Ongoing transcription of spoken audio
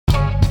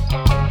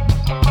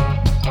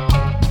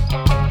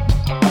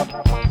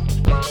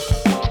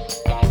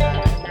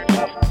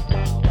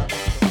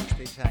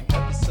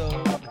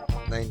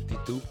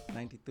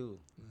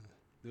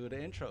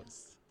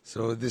intros.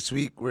 So this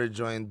week we're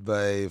joined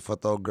by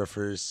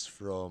photographers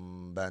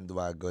from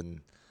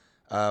Bandwagon.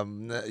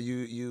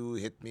 You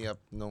hit me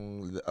up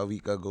nung a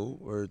week ago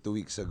or 2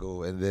 weeks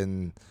ago, and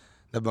then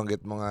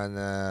nabanggit mo nga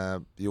na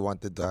you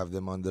wanted to have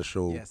them on the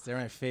show. Yes, they're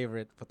my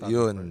favorite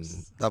Yun.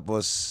 photographers.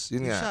 Tapos,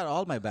 yun You nga. shot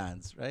all my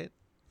bands, right?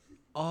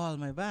 All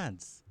my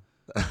bands.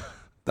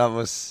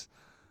 Tapos,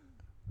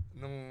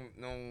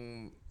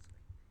 nung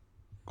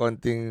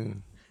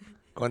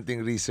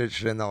konting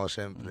research rin ako,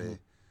 syempre.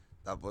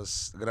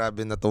 Tapos,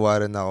 grabe natuwa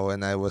rin ako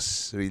and I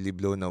was really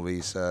blown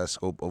away sa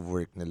scope of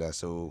work nila.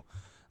 So,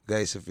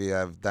 guys, if you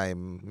have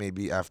time,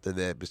 maybe after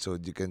the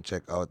episode, you can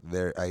check out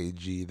their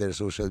IG, their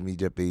social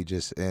media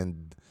pages,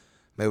 and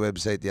may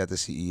website yata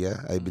si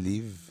Iya, I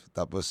believe.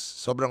 Tapos,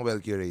 sobrang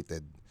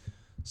well-curated.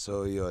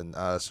 So, yun.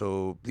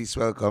 So, please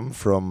welcome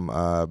from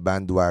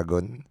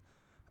Bandwagon,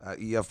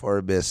 Iya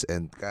Forbes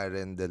and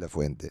Karen de la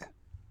Fuente.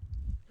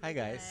 Hi,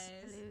 guys. Hello.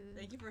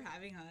 Thank you for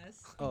having us.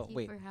 Oh, you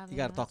wait. for having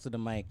You gotta us. talk to the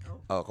mic.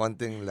 Oh,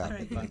 konting lang.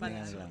 Alright, Konting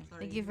pala. lang.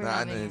 Sorry. Thank you for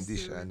Na having ano, us. hindi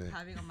siya, To ano.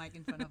 having a mic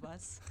in front of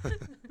us.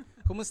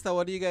 Kumusta?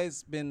 What have you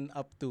guys been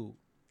up to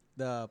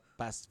the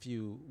past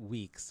few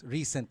weeks?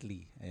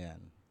 Recently.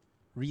 Ayan.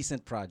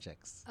 Recent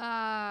projects.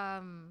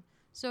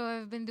 So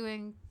I've been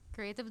doing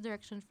creative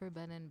direction for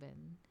Ben and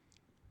Ben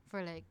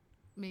for like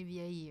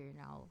maybe a year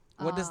now.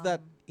 What does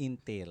that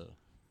entail?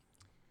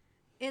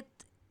 It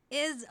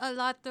is a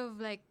lot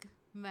of like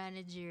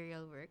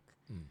managerial work.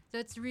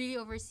 So it's really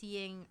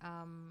overseeing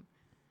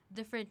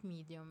different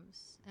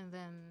mediums and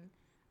then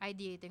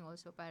ideating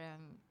also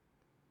parang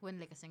when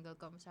like a single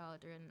comes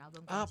out or an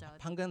album comes out.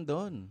 Hanggang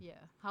doon.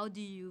 Yeah. How do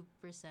you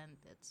present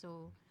it?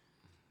 So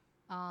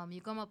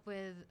you come up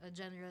with a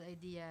general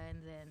idea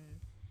and then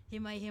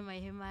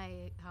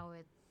himay how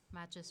it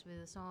matches with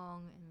the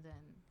song and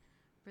then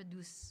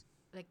produce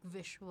like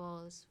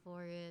visuals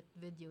for it,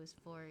 videos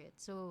for it.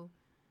 So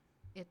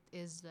it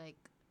is like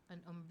an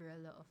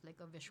umbrella of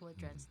like a visual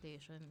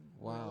translation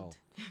Wow. world.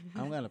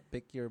 I'm gonna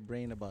pick your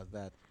brain about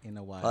that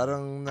in a while.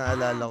 Parang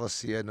naalala ko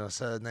si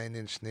sa Nine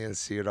Inch Nails,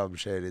 si Rob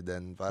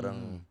Sheridan.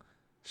 Parang,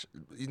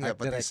 yun nga,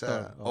 Art pati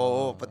director.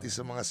 pati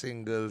sa mga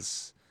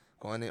singles,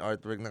 kung ano yung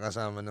artwork na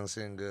kasama ng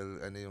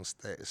single, ano yung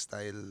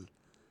style.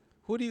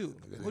 Who do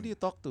you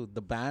talk to? The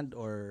band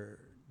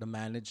or the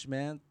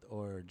management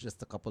or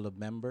just a couple of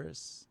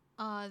members?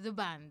 The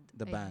band.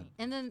 The I band. think.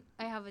 And then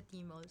I have a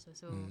team also.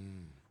 So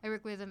I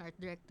work with an art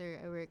director,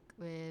 I work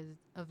with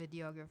a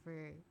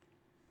videographer,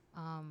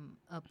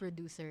 a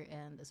producer,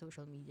 and a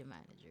social media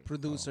manager.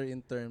 Producer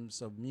in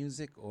terms of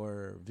music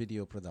or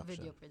video production?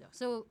 Video production.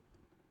 So,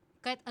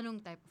 kahit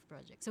anong type of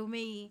project. So,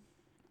 may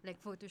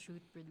like photo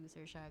shoot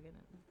producer siya,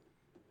 ganun.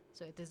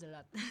 So, it is a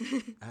lot.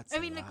 That's I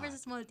mean, a like, we're lot.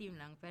 a small team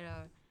lang,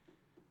 pero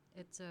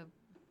it's a...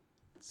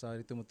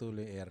 Sorry,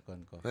 tumutuloy yung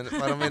aircon ko.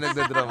 Parang may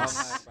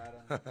nagda-drums.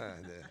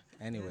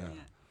 Anyway.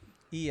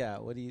 Iya,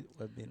 what have you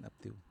been up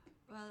to?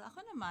 Well,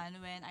 ako naman,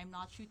 when I'm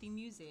not shooting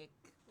music,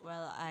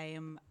 well,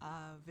 I'm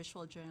a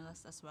visual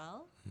journalist as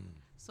well.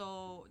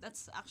 So,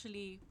 that's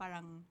actually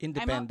parang...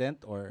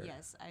 Independent or?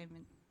 Yes,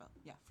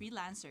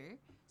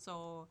 freelancer.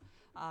 So,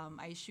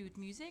 I shoot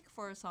music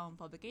for some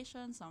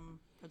publications,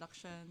 some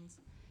productions,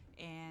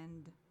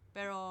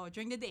 pero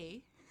during the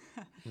day,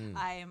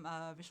 I'm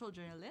a visual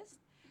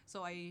journalist.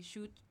 So I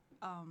shoot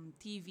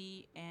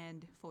TV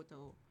and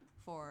photo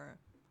for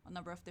a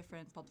number of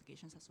different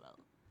publications as well.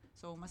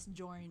 So mas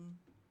join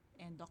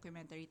and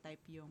documentary type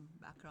yung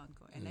background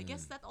ko. And I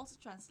guess that also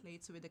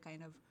translates with the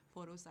kind of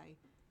photos I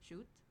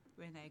shoot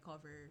when I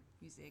cover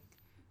music.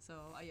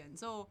 So, ayun.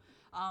 So,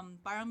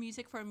 parang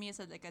music for me is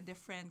like a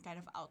different kind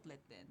of outlet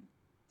din.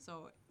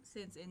 So,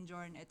 since in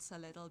Jorn, it's a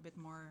little bit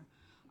more,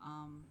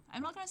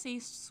 I'm not gonna say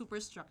super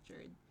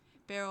structured,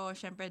 pero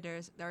syempre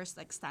there's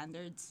like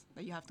standards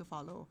that you have to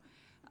follow.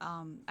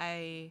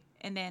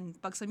 And then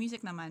pag sa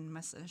music naman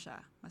mas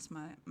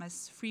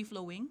mas free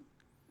flowing.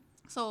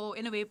 So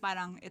in a way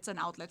parang it's an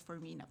outlet for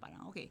me na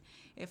parang okay,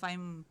 if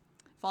I'm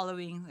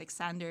following like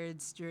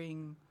standards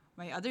during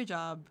my other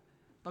job,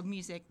 pag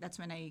music, that's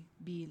when I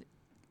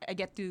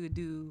get to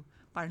do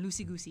parang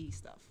loosey-goosey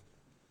stuff.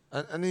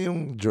 Ano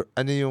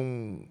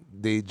yung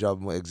day job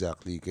mo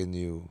exactly? Can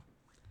you,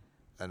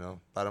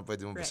 parang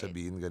pwede mo ba Right.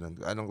 sabihin ganun?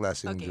 Anong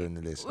klaseng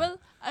journalism? Well,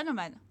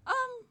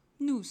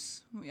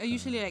 news. I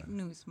usually like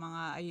news.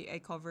 I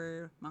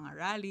cover mga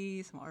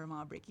rallies or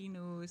mga breaking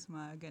news,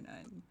 mga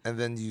ganun. And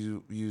then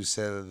you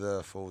sell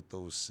the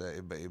photos sa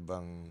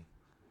iba-ibang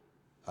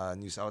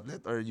news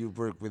outlet or you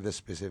work with a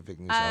specific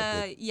news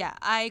outlet? Yeah,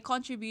 I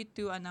contribute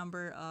to a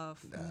number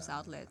of news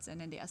outlets and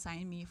then they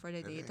assign me for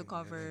the day to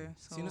cover.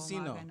 So,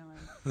 Sino-sino? mga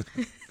ganun.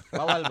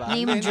 Bawal ba?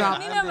 Name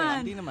drop.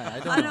 Hindi naman. I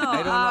don't know.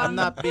 I'm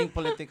not being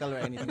political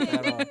or anything.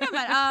 Pero,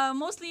 Naman,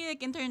 mostly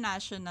like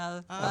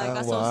international, like wow.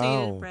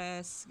 Associated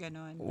Press,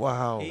 ganun.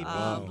 Wow. AB.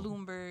 Wow.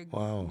 Bloomberg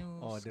Wow.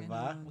 News. oh, di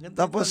ba? ganun. Maganda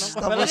Tapos,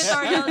 yung tanong ko.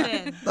 Editorial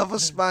din.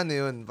 Tapos paano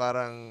yun?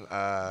 Parang,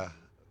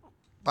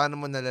 paano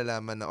mo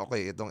nalalaman na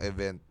okay, itong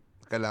event,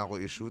 kailangan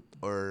ko i-shoot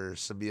or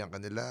sabihan ka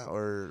nila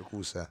or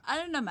kusa?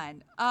 Ano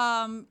naman,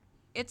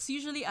 it's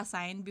usually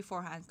assigned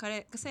beforehand.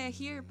 Kasi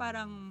here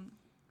parang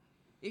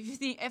if you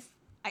think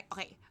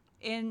okay,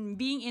 in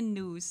being in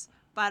news,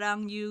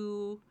 parang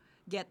you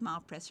get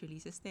mga press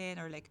releases then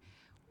or like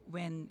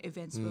when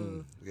events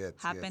will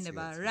happen,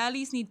 diba?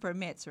 Rallies need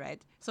permits,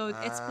 right? So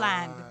it's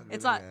planned.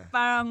 It's not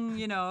parang,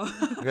 you know.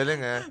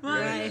 Galing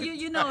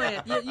you know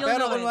it. You'll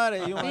Pero know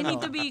kunwari, it. yung They need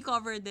to be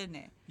covered din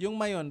eh. Yung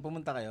Mayon,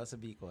 pumunta kayo sa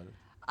Bicol?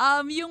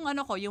 Yung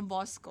yung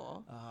boss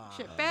ko.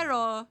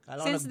 Pero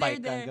Kala ko since they're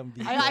nag-bike ka there, hanggang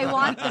Bicol. I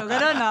want to.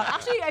 Ganun na.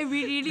 Actually, I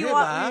really Diba?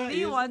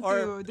 want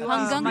to do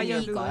Hanggang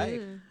Mayon Bicol.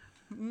 bike.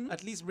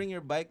 At least bring your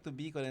bike to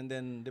Bicol and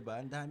then, di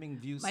ba, ang daming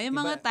views. May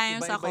mga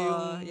times iba ako,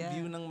 yung yeah.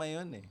 view ng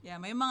Mayon eh.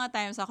 Yeah, may mga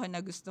times ako na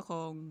gusto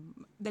kong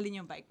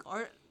dalhin yung bike.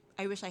 Or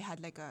I wish I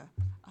had like a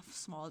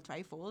small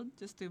trifold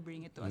just to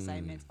bring it to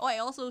assignments. Oh,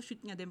 I also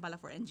shoot nga din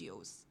pala for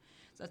NGOs.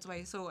 So that's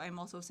why, I'm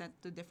also sent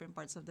to different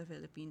parts of the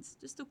Philippines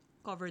just to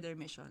cover their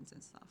missions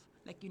and stuff.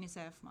 Like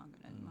UNICEF, mga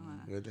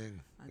ganun.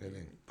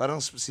 Galing. Parang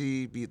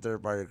si Peter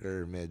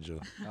Parker medyo.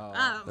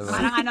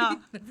 Parang ano.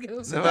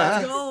 Diba?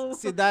 Let's go.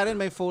 Si Darren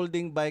may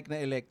folding bike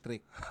na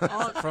electric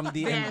from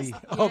DND.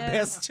 Best, Oh, yes.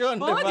 best yun,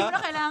 Oo, di di ba? mo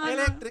na kailangan ng-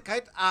 Electric,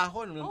 kahit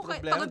ahon, walang Okay,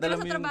 problema. pagod ka Dala na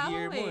mo sa yung trabaho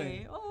gear mo eh.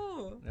 Oo.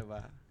 Di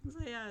ba?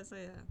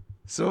 Saya.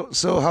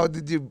 So how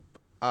did you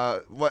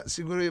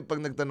siguro yung pag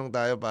nagtanong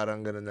tayo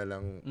parang gano'n na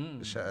lang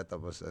siya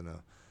tapos ano.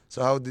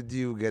 So how did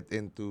you get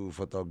into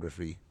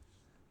photography?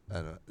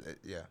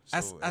 Yeah.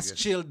 So, I As guess-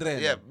 children.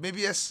 Yeah,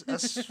 maybe as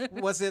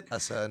Was it,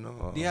 as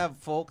ano. do you have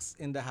folks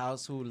in the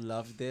house who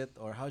loved it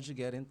or how'd you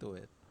get into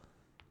it?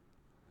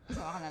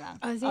 So, ako na lang.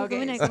 Sige, Okay.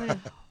 kumuna.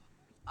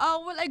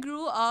 Well, I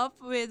grew up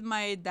with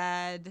my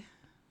dad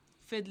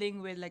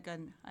fiddling with like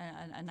an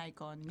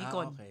Nikon.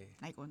 Okay.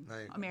 Nikon. Nikon.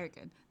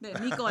 American.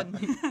 Nikon.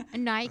 A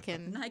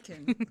Nikon.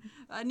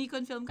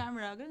 Nikon film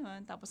camera,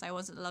 ganun. Tapos I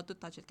wasn't allowed to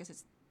touch it kasi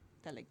it's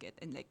delicate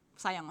and like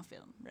sayang ang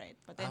film, right?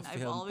 But then I've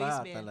Film always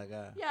pa, been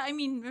talaga. Yeah, I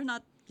mean, we're not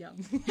young.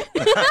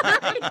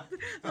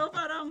 So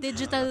parang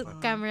Digital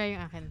camera yung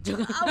akin.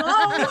 Joke.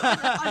 wow!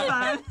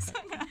 Advance.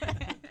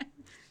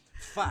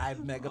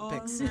 5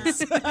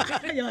 megapixels.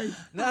 Ayun.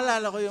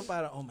 Naalala ko yung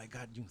parang, oh my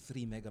God, yung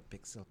 3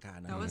 megapixel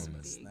Canon. That was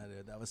big.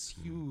 That was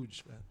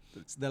huge.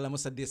 Tapos dala mo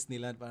sa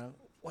Disneyland, parang,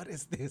 what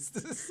is this?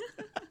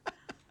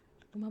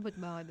 Umabot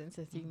ba ako dun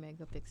sa 3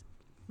 megapixel?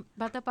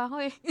 Bata pa ako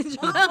eh.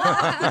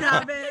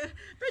 Grabe.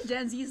 Pero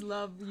Gen Zs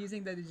love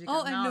using the digital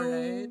Oh, I now, know.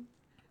 right?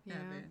 Yeah.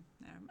 Grabe.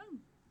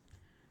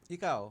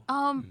 Ikaw?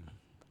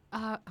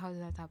 How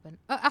did that happen?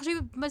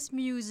 Actually, mas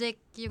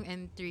music yung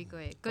entry ko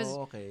eh. Because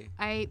Oh, okay.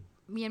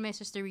 me and my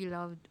sister, we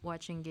loved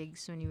watching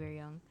gigs when we were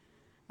young.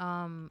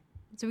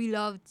 So we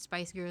loved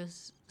Spice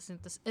Girls.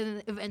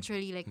 And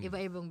eventually, like,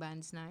 iba-ibang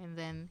bands na. And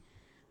then,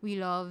 we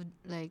loved,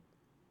 like,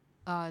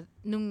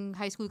 nung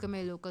high school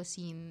kami, local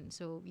scene.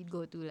 So, we'd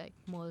go to, like,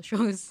 mall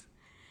shows.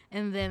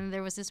 And then,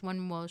 there was this one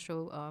mall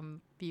show,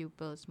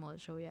 Pupils Mall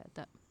Show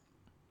yata.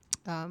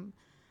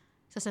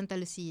 Sa Santa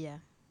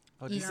Lucia.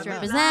 Oh, East diba?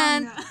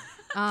 represent.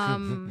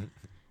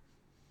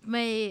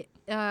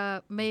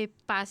 May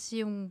pass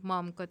yung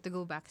mom ko to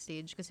go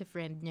backstage kasi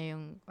friend niya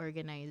yung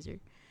organizer.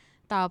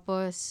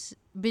 Tapos,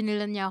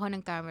 binilan niya ako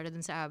ng camera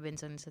dun sa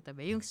Abenson sa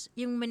tabi.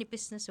 Yung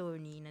manipis na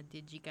Sony na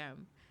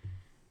Digicam.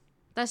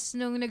 Tapos,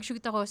 nung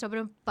nag-shoot ako,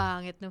 sobrang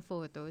pangit ng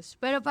photos.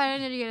 Pero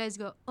parang na-realize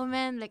ko, oh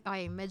man, like,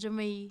 okay, medyo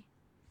may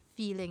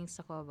feelings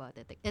ako about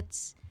it. Like,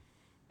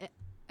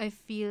 I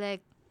feel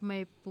like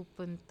may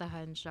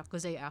pupuntahan siya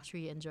because I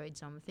actually enjoyed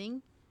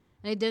something.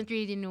 And I didn't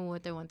really know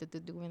what I wanted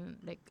to do when,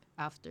 like,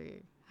 after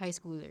high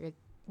school, or like,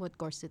 what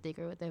course to take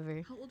or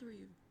whatever. How old were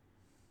you?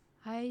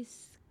 High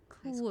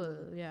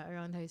school. Yeah,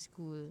 around high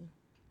school.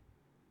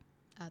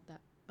 Ata.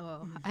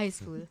 Oh, high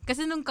school.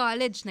 Kasi nung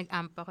college,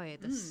 nag-amp ako eh.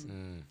 Tas,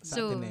 Sa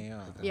so, Ateneo.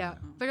 yeah.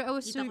 Pero I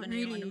was Kita so ko na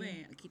yung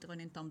really... kita ko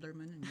na yung Tumblr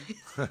mo nun.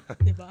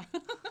 Diba?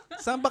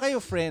 Saan ba kayo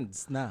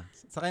friends na?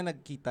 Saan kayo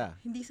nagkita?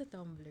 Hindi sa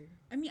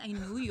Tumblr. I mean, I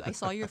knew you. I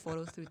saw your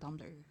photos through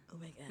Tumblr. Oh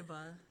my God.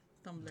 Diba?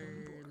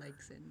 Tumblr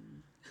likes and...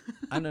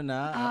 Ano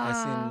na?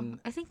 As in,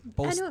 I think,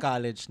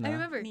 post-college na? I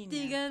remember, Nina.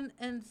 Tegan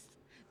and...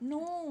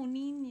 No,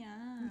 Ninya.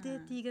 Hindi,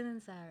 Tegan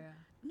and Sarah.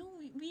 No,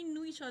 we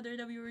knew each other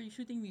that we were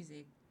shooting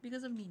music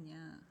because of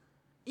Ninya.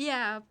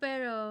 Yeah,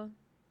 pero...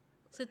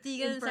 So,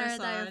 Tegan and Sarah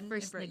tayo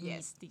first nag-meet.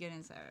 Yes,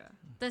 Tegan and Sarah.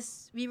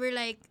 Tapos, we were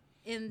like,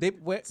 in... They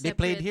played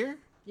separate- here?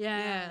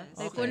 Yeah.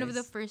 Yes. Like, Okay. one of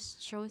the first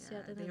shows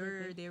Yeah,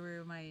 yata. they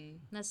were my...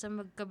 Nasa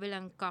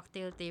magkabilang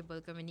cocktail table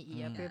kami ni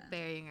Iya,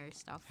 preparing our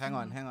stuff. Hang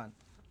on.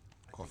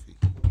 Coffee.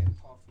 Get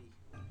coffee.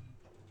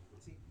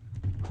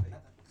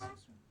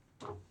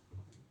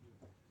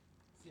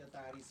 Si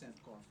Atari sent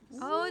coffee.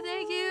 Oh,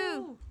 thank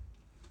you!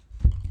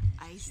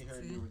 Iced.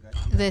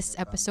 This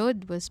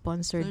episode was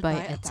sponsored by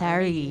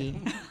Atari.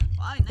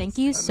 Wow, Thank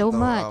you so Ano to,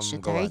 much,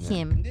 gawa Atari niya?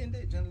 Kim.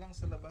 Hindi. Diyan lang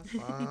sa labas.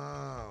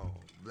 Wow.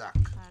 Black.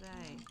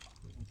 Taray.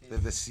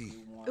 With the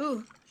C.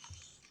 Ooh,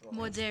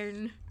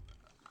 modern.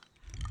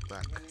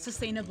 Black.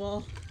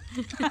 Sustainable.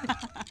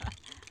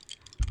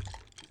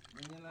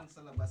 Ganyan lang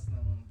sa labas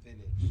ng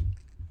village.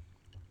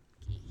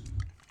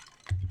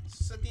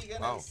 Sa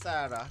Tigan Wow. and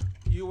Sarah,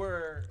 you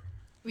were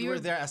We you were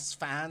were there as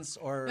fans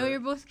or No, you're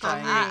both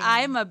trying- covering.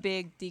 I'm a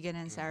big Tegan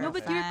and Sarah No,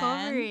 but you're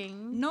fan.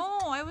 covering. No,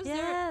 I was there.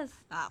 Yes.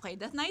 Okay,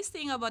 the nice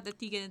thing about the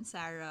Tegan and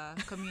Sarah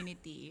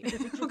community.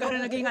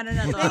 Kaya naging ano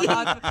na to,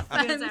 about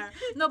Tegan and Sarah.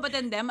 No, but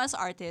then them as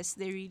artists,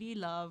 they really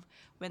love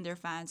when their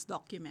fans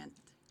document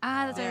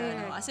That's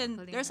their, right. as in,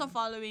 there's a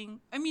following.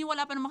 I mean,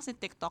 wala pa naman kasi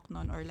TikTok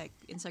nun or like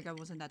Instagram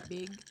wasn't that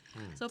big.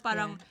 So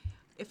parang,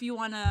 if you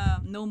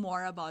wanna know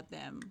more about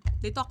them,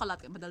 they talk a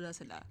lot, madala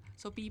sila.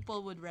 So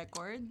people would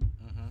record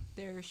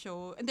their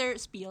show, and their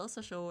spiel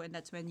sa show, and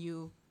that's when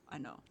you,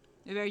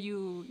 where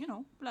you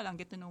wala lang,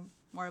 get to know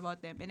more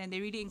about them. And then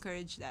they really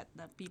encourage that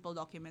people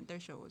document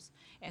their shows.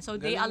 And so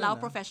they Galing allow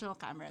nun, professional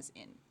cameras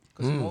in.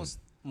 Because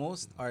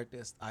most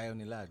artists ayaw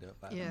nila, di ba?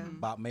 Parang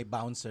Yeah. may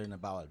bouncer na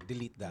bawal.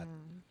 Delete that.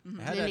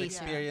 I had The that laser.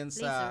 experience.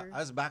 Laser. I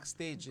was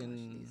backstage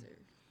in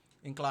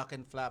Clock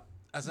and Flap.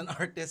 As an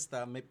artist,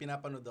 may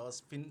pinapanood ako,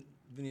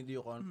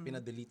 video ko,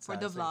 pinadelete For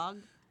sa the sa- vlog.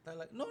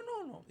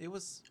 No. I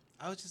was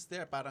just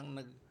there.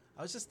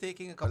 I was just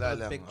taking a couple Wala of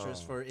lang,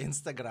 pictures oo. for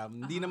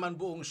Instagram. Hindi naman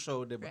buong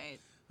show, di ba? Right.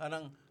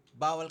 Parang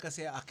bawal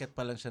kasi aakyat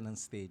pa lang siya ng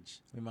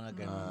stage. May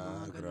mga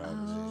ganun.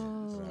 Grabe.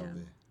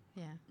 Grabe.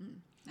 Yeah.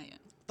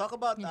 Ayun. Talk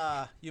about,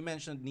 you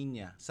mentioned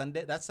Nina.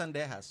 That's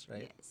Sandejas,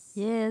 right? Yes.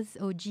 Yes,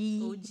 OG.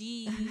 OG.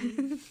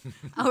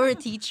 Our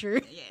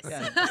teacher. Yes.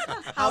 Yeah.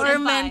 Our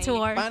How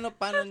mentor.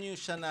 Paano niyo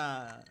siya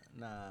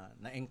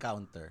na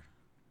encounter?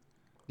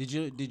 Did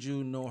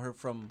you know her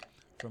from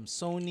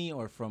Sony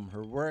or from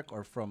her work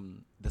or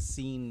from the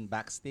scene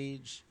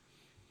backstage?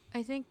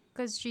 I think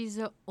because she's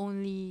the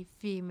only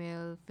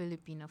female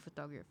Filipino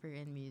photographer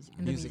in the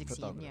music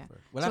scene. Yeah.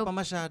 Wala So, pa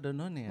masyado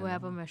nun eh. Wala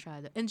pa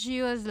masyado. And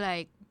she was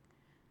like,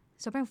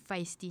 sobrang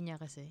feisty niya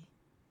kasi.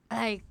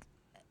 Like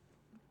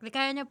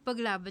kaya niya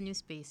paglaban yung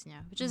space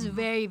niya, which is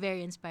very,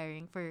 very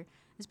inspiring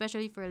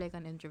especially for like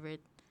an introvert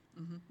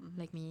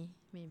like me,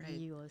 maybe Right.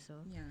 you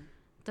also. Yeah.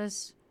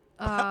 Tas,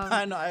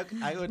 Paano?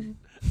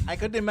 I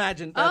could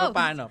imagine. Pero Oh.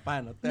 paano?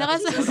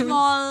 She's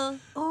Small.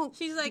 Oh,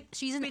 She's like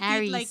she's an petite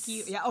Aries. like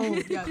you. Yeah. Oh,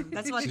 yeah.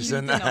 That's what She's you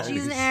an need to know. Aries.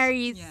 She's an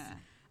Aries. Yeah.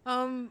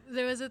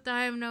 There was a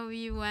time na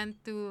we went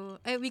to,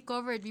 we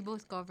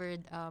both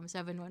covered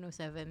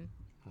 7107.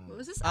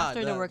 Was this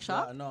after the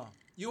workshop? No.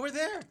 You were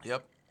there.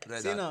 Yep.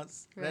 Red Sino? Hot.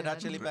 Red Hot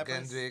Chili Peppers.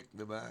 Kendrick,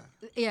 diba?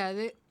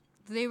 Yeah,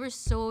 they were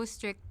so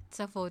strict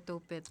sa photo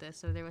pit.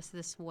 So there was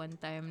this one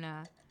time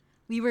na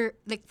we were,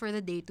 like for the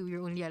day 2,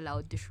 you're only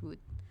allowed to shoot.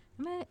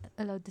 Am I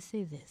allowed to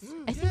say this?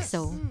 I think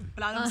so.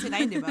 Wala naman si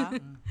Nine, di ba?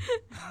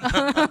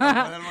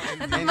 Wala namang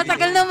ending.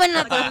 Matagal naman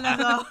na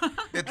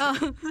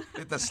to.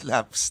 It has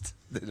lapsed.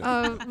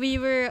 We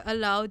were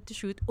allowed to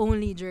shoot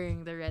only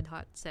during the Red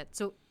Hot set.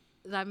 So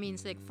that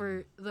means like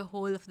for the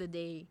whole of the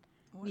day,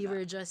 we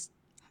were just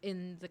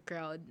in the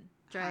crowd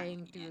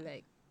trying to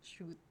like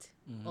shoot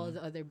all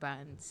the other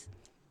bands.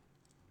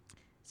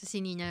 So si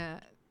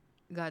Nina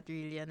got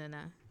really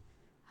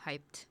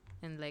hyped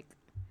and like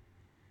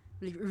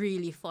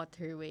really fought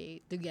her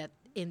way to get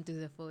into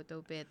the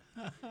photo pit.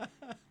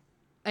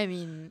 I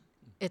mean,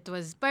 it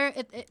was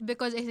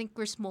because I think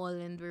we're small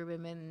and we're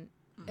women.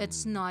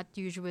 It's not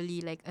usually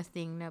like a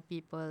thing that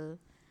people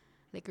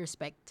like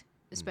respect,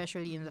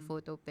 especially in the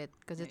photo pit,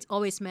 because it's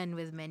always men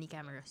with many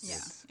cameras.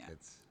 Yeah.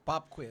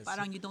 Pop quiz.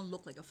 Parang you don't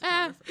look like a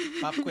photographer.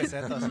 Pop quiz.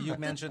 Eto, you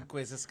mentioned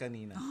quizzes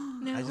kanina.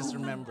 I just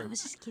remembered. I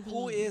was just kidding.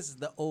 Who is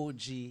the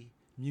OG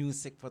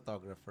music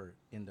photographer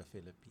in the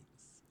Philippines?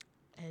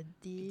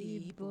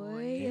 Eddie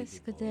Boy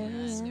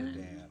Escudero.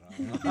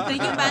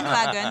 Thank you,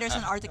 Bandwagon. There's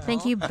an article.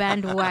 Thank you,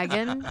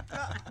 Bandwagon.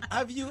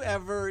 Have you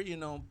ever,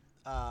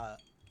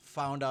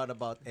 found out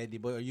about Eddie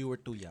Boy, or you were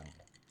too young?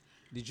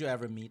 Did you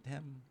ever meet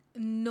him?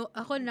 No,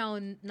 ako now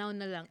na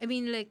lang. I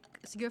mean, like,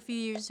 siguro a few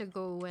years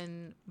ago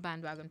when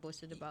Bandwagon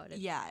posted about it.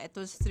 Yeah, it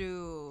was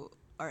through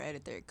our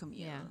editor,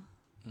 Camille. Yeah.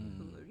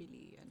 Who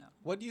really,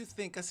 What do you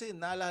think? Kasi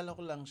naalala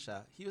ko lang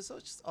siya. He was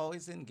just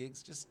always in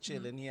gigs, just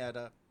chilling. He had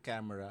a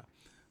camera.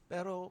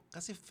 Pero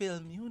kasi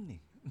film yun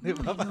eh. Di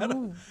ba?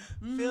 Parang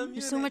film yun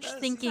There's so eh. much Tas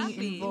thinking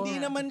exactly. involved. Hindi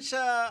naman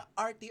siya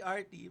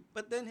arty-arty,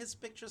 but then his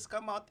pictures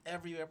come out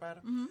everywhere.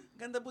 Parang,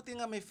 ganda buti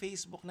nga may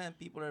Facebook na and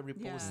people are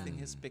reposting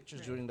his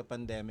pictures during the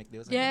pandemic. They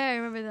was like, Yeah, I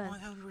remember oh that. my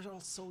God, we were all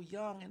so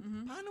young. And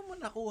paano mo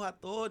nakuha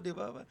to, di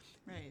ba?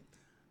 Right.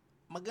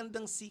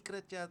 Magandang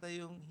secret yata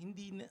yung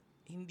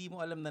hindi mo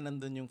alam na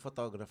nandun yung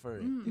photographer.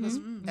 Because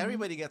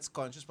everybody gets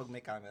conscious pag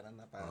may camera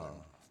na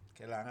parang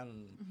kailangan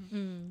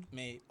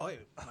may,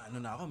 ano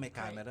na ako, may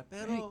camera.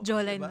 Pero,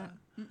 Jawline diba? na.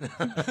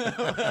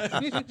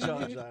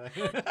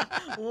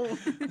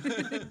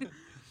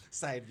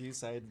 Side view,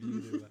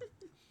 diba?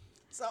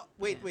 So,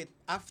 wait.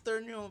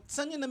 After nyo,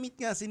 saan nyo na-meet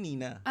nga si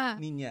Nina?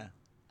 Nina?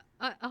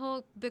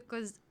 Ako,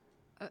 because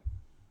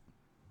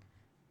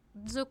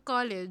so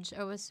college,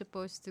 I was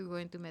supposed to go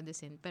into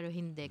medicine, pero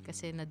hindi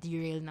kasi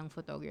na-derail ng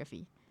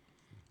photography.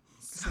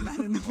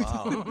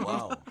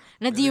 Wow.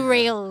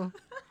 Na-derail.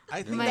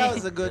 I think My- that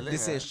was a good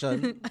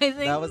decision. I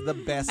think, That was the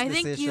best I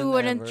decision think you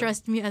wouldn't ever.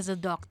 trust me as a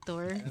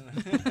doctor.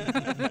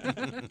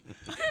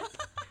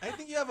 I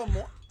think you have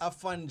a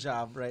fun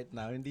job right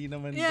now. Hindi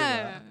naman,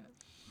 Yeah.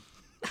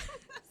 diba?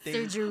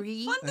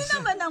 surgery. Fun din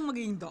naman ang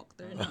maging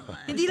doctor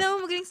naman. Hindi lang ako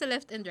magaling sa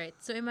left and right.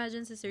 So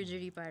imagine sa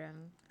surgery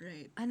parang,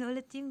 Right. ano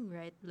ulit yung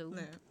right lobe?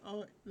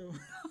 Oh, no.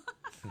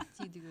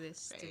 You do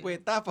this too.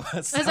 Wait,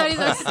 tapos. Sorry.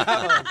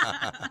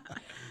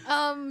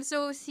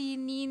 So si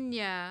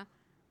Nina,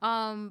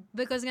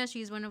 because nga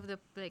she's one of the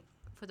like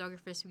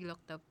photographers we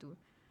looked up to,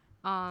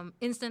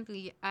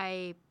 instantly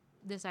I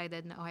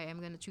decided na okay,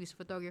 I'm gonna choose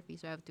photography,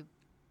 so I have to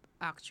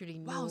actually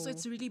know. Wow, so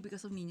it's really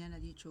because of Nina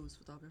that you chose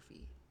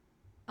photography.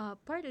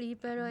 Partly,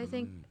 pero I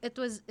think it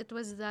was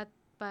that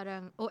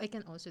parang I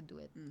can also do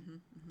it.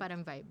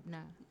 Parang vibe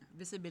na.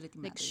 Visibility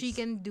Like matters. she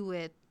can do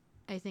it,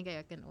 I think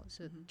I can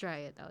also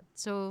try it out.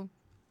 So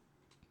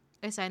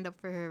I signed up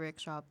for her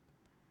workshop.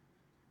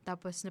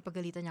 Tapos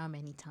napagalitan niya ako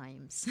many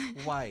times.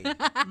 Why?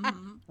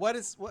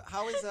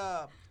 How is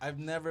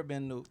I've never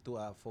been to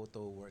a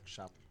photo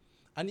workshop.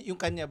 Ano yung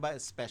kanya ba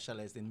is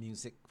specialized in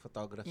music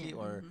photography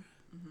or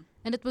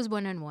And it was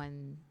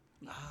one-on-one.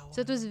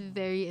 So it was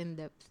very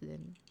in-depth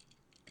din.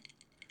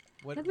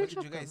 what did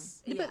you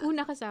guys Di ba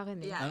una ka sa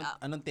akin eh? Yeah.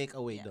 anong take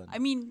away doon? I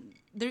mean,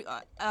 there,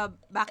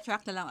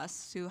 backtrack na lang as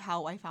to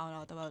how I found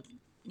out about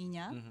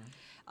Nina.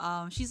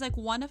 She's like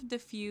one of the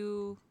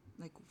few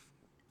like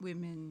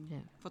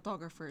women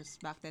photographers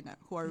back then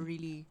who were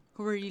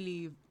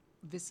really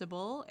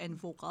visible and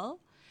vocal,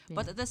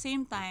 but at the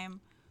same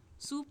time,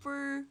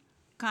 super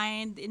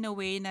kind in a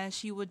way na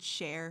she would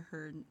share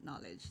her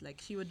knowledge. Like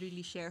she would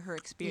really share her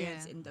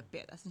experience in the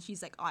pit, and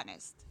she's like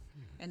honest.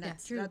 And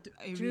that's that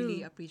I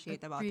really appreciate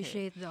about her.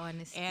 Appreciate the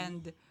honesty.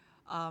 And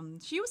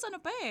she was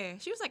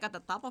she was like at the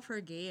top of her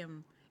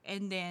game.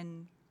 And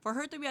then for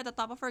her to be at the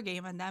top of her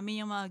game, and dami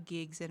yung mga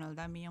gigs and all,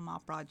 dami yung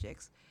mga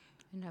projects.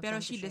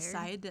 Pero she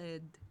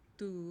decided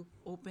to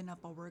open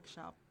up a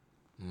workshop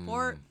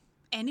for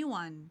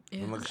anyone.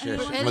 Mag-share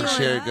ka ng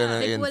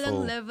like, info.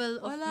 walang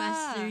level of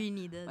mastery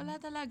needed. Wala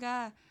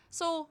talaga.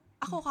 So,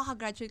 ako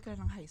kakagraduate ko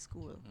ng high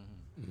school.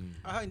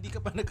 Hindi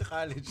ka pa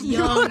nagka-college.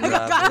 Young.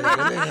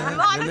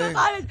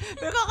 College.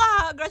 Pero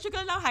kaka-graduate ko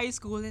lang high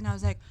school and I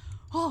was like,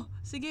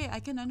 sige, I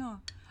can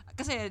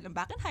Kasi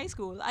back in high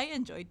school, I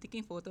enjoyed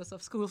taking photos of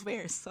school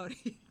fairs.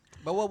 Sorry.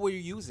 But what were you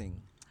using?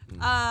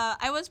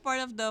 I was part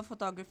of the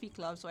photography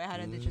club, so I had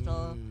a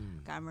digital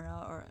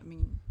camera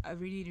a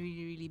really,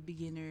 really, really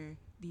beginner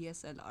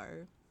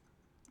DSLR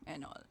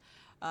and all.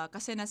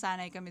 Kasi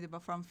nasanay kami, diba,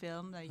 from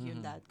film, like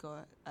yung dad ko,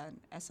 an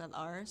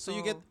SLR. So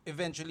you got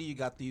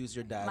to use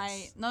your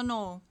dad's?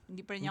 No,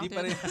 hindi pa rin niya Hindi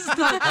pa rin.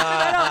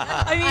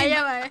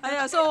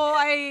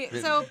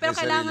 pero May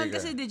kailangan sarili ka.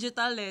 kasi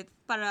digital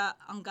para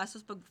ang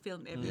gastos pag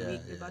film every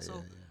week, diba?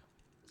 So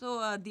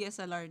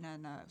DSLR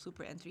na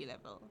super entry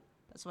level.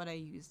 That's what I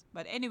used.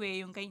 But anyway,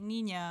 yung kay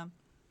Nina,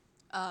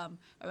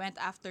 I went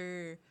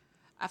after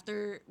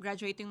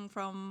graduating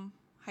from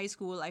high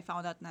school, I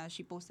found out na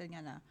she posted nga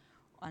na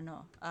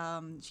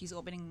she's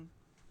opening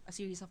a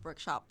series of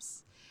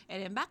workshops.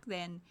 And then back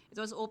then,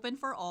 it was open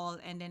for all,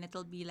 and then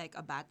it'll be like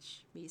a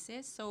batch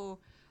basis.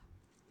 So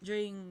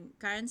during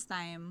Karen's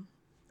time,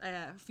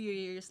 a few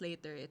years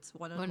later, it's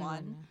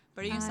one-on-one.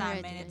 Pero yung sa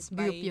amin, it's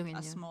by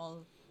a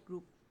small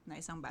group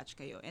na isang batch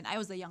kayo. And I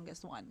was the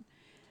youngest one.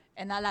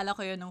 And naalala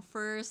ko yun nung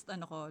first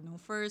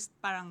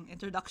parang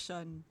intro,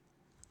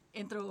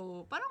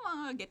 parang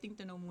mga getting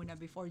to know muna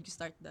before you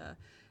start the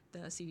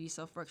series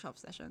of workshop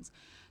sessions.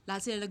 Lahat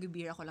sila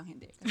nag-beer, ako lang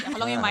hindi. Kasi ako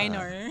lang yung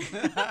minor.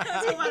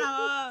 So parang,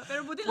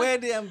 pero buti lang.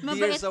 Pwede ang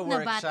beer sa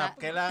workshop.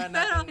 Kailangan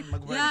natin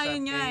mag-workshop.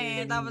 Yun nga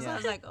eh. Tapos I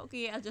was like,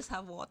 okay, I'll just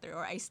have water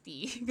or iced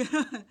tea.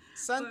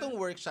 Saan tong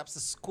workshop? Sa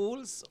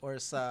schools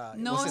or sa...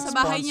 No, was it sa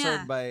bahay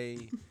niya. sponsored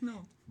by...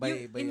 No.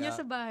 Yun niya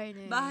sa bahay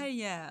niya. Bahay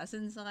niya. As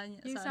in, sa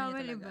kanya. Yung sa sa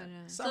kanya Manila talaga. na.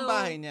 Saan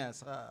bahay niya?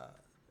 Sa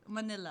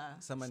Manila.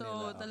 Sa Manila,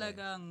 So, okay.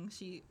 talagang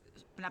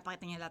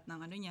pinapakita niya lahat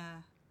ng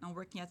niya, ng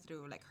work niya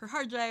through like her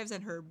hard drives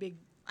and her big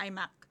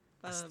iMac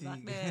back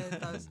then.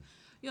 Tapos,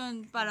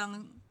 yun,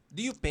 parang...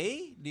 Do you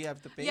pay? Do you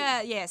have to pay?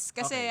 Yes.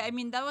 Kasi, Okay.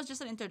 that was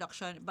just an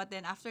introduction. But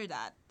then after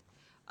that,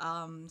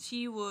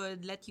 she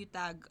would let you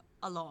tag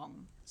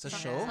along. Sa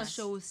shows? Sa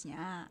shows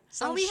niya.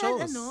 Saan we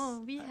shows?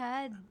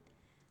 had,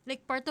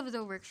 like, part of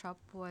the workshop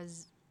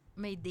was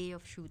my day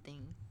of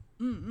shooting.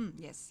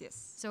 Yes.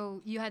 So,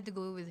 you had to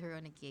go with her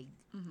on a gig.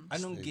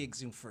 Anong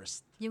gigs yung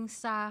first? Yung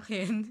sa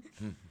akin,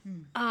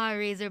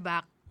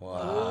 Razorback,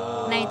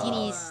 Wow.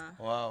 19 East.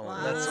 Wow.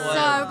 That's So,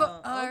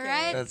 wild.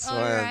 alright, That's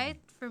alright,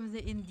 from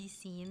the indie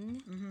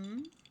scene.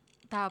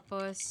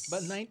 Tapos,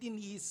 But 19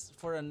 is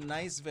for a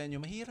nice venue,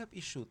 mahirap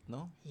i-shoot,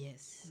 no?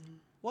 yes,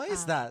 Why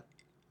is that?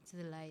 it's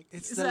the lights.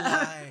 It's the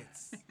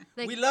lights.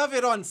 Like, We love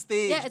it on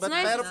stage. Yeah, it's but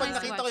nice- pero it's pag nice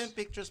to nakita ko watch. yung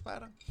pictures,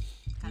 parang...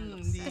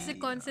 Kasi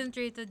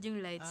concentrated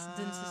yung lights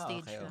dun sa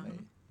stage okay, lang.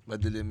 okay.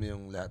 Madilim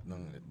yung lahat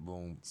ng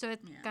buong... So,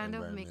 it kind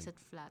of makes it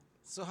flat.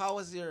 So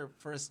how was your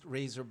first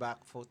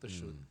Razorback photo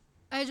shoot?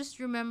 I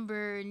just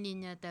remember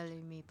Nina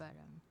telling me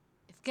parang,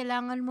 if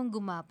kailangan mong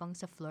gumapang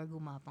sa floor,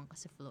 gumapang ka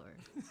sa floor.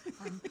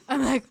 I'm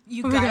like,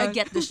 You oh my gotta God.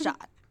 get the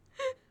shot.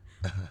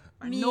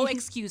 No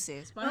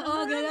excuses.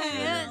 Oo, ganun.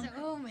 Yes.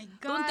 Oh my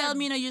God. Don't tell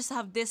me na you just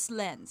have this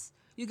lens.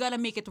 You gotta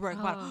make it work.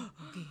 Parang,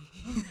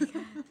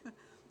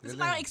 Kasi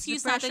parang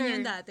excuse natin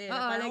yun dati.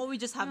 Parang, like, we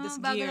just have this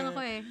bago gear. lang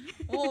ako eh.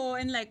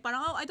 And like,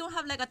 parang, I don't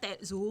have like a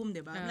Zoom,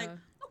 diba? I'm like,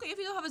 okay, if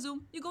you don't have a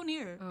Zoom, you go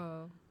near.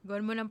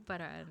 Gawin mo ng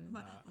paraan.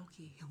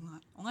 Okay,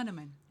 o nga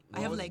naman. I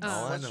have legs.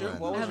 What was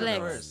I have your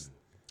legs. first?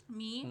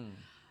 Me,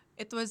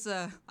 it was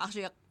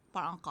actually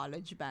parang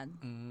college band.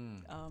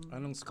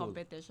 Anong school?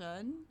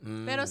 Competition.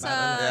 Pero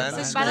sa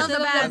Battle of the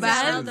Bands.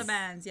 Battle of the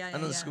Bands. Yeah,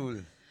 Anong school?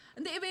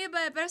 Hindi,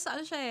 iba-iba. Pero sa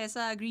ano siya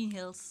sa Green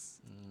Hills.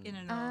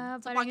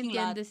 Sa parang parking yung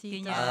lot. Tienda Sita.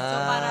 Ganyan. So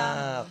parang,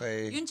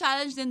 Okay. yung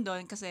challenge din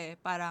doon kasi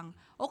parang,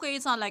 okay,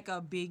 it's not like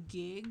a big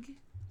gig.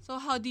 So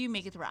how do you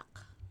make it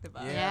rock? Diba?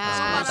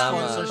 Yeah.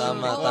 Tama.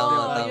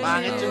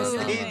 Pangit yung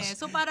Oo, stage.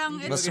 So parang,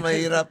 Mas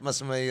mahirap.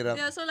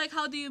 yeah, so like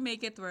how do you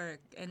make it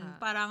work? And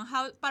parang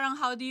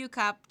how do you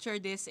capture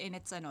this in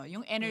its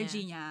yung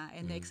energy niya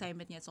and the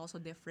excitement niya, it's also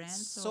different.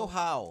 So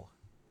how?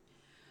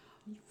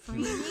 Well,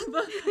 we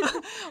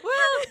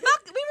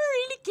were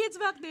really kids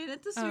back then.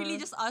 It was really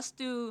just us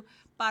to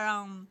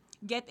parang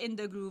get in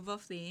the groove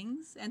of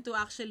things and to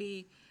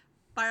actually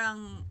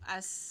parang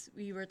as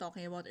we were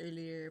talking about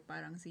earlier,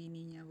 parang si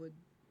Nina would,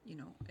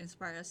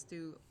 inspire us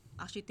to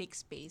actually take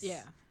space.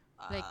 Yeah.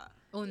 Like,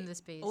 own the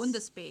space. Own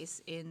the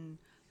space in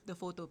the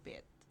photo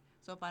pit.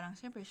 So parang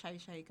siyempre shy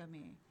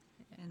kami.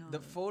 The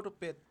photo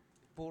pit,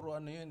 puro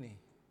ano yun eh.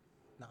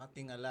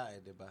 Nakatingala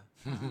eh, di ba?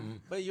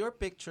 But your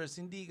pictures,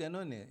 hindi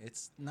ganun eh.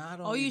 It's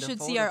not only you the should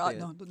photo see our pit.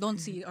 don't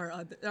see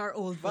our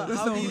old But photos.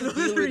 how do you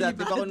deal with that?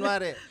 Di ba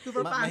kunwari,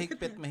 Super pangit.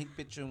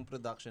 mahigpit yung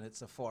production. It's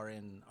a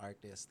foreign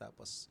artist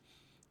tapos,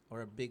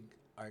 or a big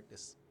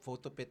artist.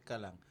 Photo pit ka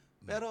lang.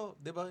 Pero,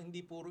 di ba, hindi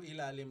puro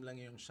ilalim lang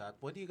yung shot.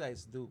 What do you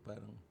guys do?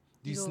 Parang,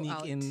 do you Go sneak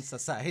out. in sa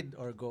side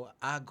or go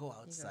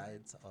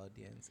outside sa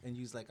audience and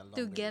use like a longer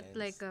to get lens?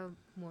 like a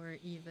more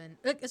even,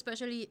 like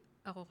especially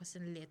ako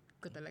kasi lit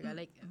ko talaga,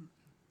 like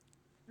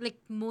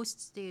most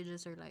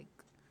stages are like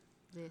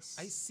this.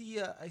 I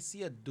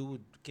see a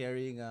dude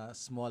carrying a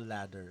small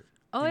ladder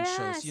Oh, in yeah,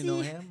 shows. You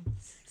know see? him?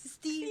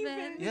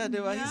 Steven. Yeah,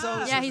 di ba? He's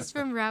always He's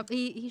from rap.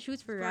 He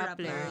shoots for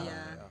Rappler, Rappler.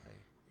 yeah. Okay.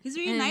 He's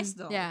really And, nice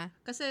though. yeah.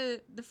 Kasi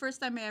the first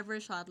time I ever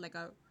shot like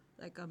a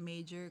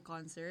major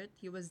concert,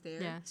 he was there.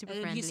 Yeah, super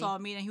and then he friendly. saw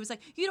me and he was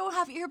like, "You don't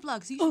have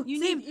earplugs. You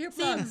need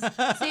earplugs."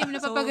 Same,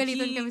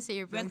 napapagalitan he kami sa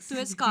went earplugs. to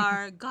his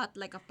car, got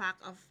like a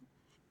pack of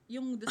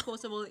yung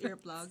disposable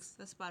earplugs.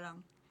 That's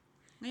parang,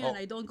 ngayon,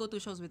 I don't go to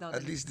shows without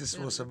At them. least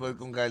disposable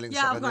kung galing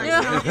Yeah, sa of course.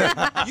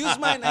 kanila. Use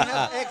mine. I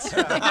have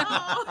extra.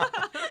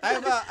 I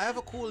have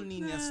a cool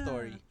Nina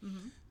story.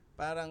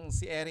 Parang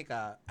si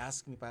Erica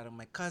asked me, parang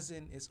my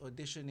cousin is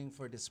auditioning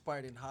for this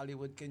part in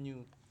Hollywood. Can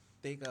you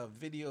take a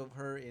video of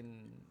her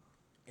in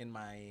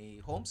my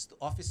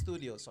office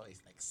studio? So I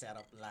like set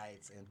up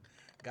lights and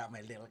got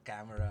my little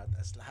camera.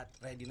 Tapos lahat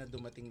ready na,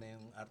 dumating na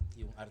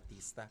yung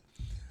artista.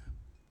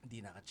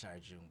 Hindi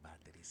naka-charge yung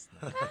batteries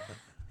na.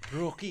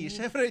 Rookie.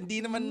 Siyempre, hindi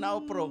naman now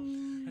pro.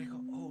 I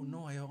go, oh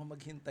no, ayoko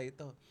maghintay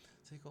ito.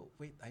 So I go,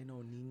 wait, I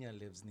know Nina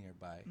lives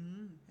nearby.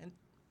 And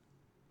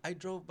I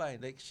drove by.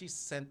 Like, she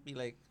sent me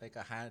like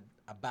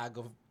a bag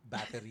of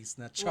batteries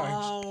na charged.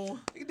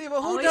 Wow. Di ba?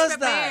 Who Always does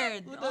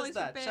prepared. that? Who does Always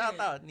that? prepared. Shout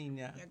out,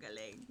 Nina. You're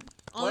galing.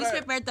 Always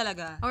prepared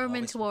talaga. Or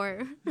men's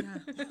war.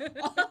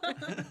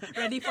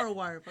 Ready for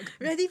war.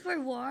 Ready for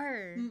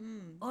war.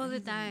 All the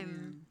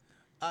time.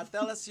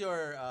 Tell us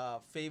your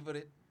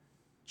favorite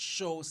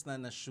shows na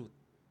na-shoot.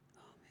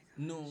 Oh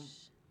my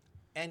gosh.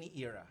 Any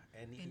era.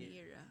 Any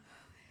era.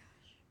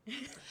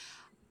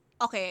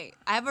 Okay,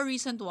 I have a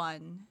recent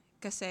one.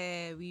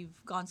 Kasi we've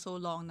gone so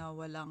long na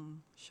walang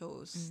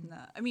shows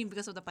na, I mean,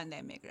 because of the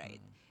pandemic, right?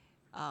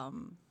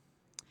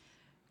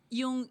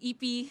 Yung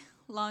EP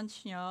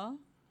launch nyo,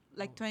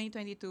 like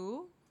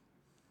 2022,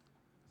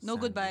 No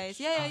Goodbyes.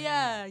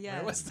 Yeah.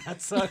 Where was that?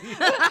 Sorry.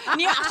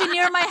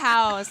 Near my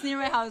house.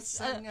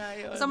 Saan nga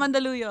yun? Sa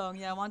Mandaluyong.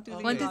 Yeah, 1,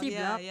 2, 3 1, 2, 3 block.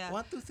 block? Yeah.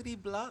 1, 2, 3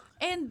 block?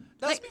 And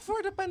That's like, before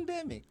the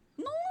pandemic.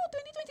 no,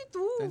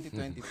 2022.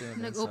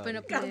 2022. Nag-open Sorry.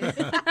 up ulit.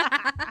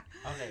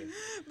 Okay.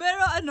 Pero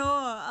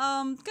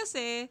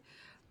kasi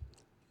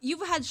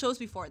you've had shows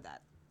before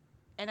that.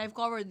 And I've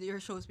covered your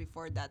shows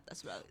before that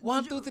as well.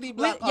 1, 2, 3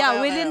 block.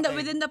 Within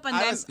the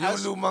pandemic. Yung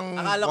lumang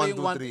Akala ko 1, yung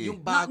 2, 3.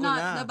 yung bago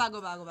na. bago.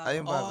 Ay,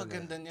 yung bago Oh, na.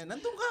 ganda niya.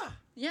 Nandun ka.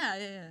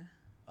 Yeah.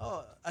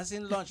 Oh, as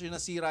in launch, yung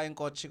nasira yung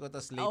kotse ko,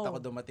 tapos late ako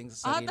dumating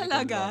sa sarili kong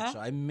talaga? launch. So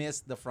I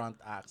missed the front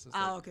act. So it's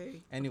like,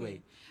 Okay. Anyway.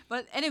 Okay.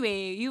 But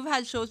anyway, you've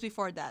had shows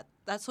before that.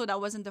 That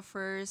wasn't the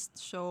first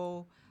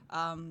show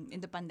in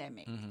the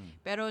pandemic.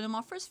 Pero yung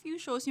mga first few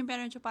shows, yung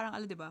parang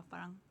di ba?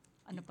 Parang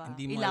ano pa?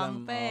 Hindi mo Ilang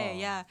alam, pa eh.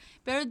 Yeah.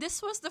 Pero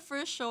this was the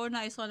first show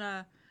na I saw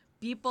na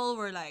people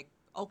were like,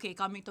 okay,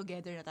 coming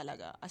together na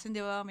talaga. As in,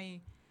 di ba,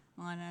 may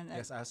mga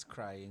Yes, I was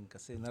crying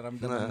kasi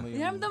naramdaman mo yung...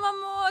 Naramdaman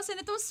mo, as in,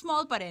 it was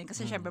small pa rin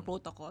kasi syempre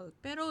protocol.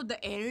 Pero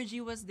the energy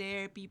was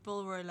there.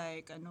 People were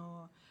like,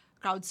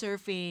 crowd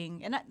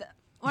surfing. And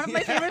one of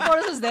my favorite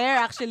photos was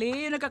there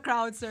actually. Yung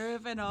nagka-crowd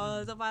surf and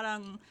all. So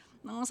parang,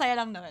 ang saya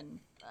lang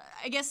naman.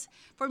 I guess,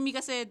 for me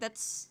kasi,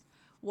 that's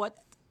what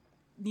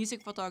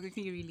music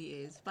photography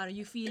really is. Parang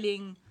you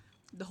feeling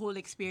the whole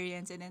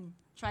experience and then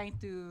trying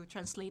to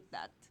translate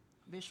that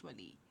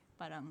visually.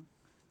 Parang,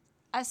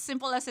 as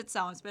simple as it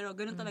sounds, pero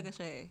ganun talaga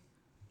siya eh.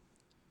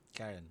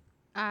 Karen.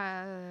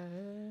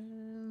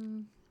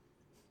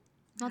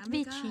 Not to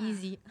be Marami ka.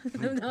 cheesy.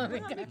 Marami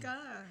ka.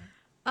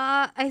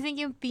 I think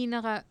yung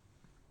pinaka...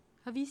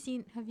 Have you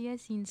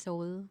guys seen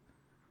Soul?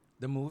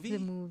 The movie? The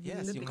movie.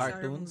 Yes, The yung Pixar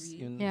cartoons. movie.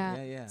 Yung, Yeah.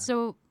 yeah.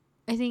 So,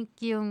 I think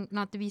yung,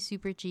 not to be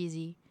super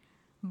cheesy,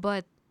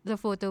 but the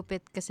photo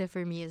pit kasi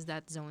for me is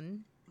that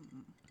zone.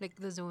 Like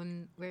the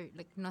zone where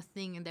like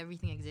nothing and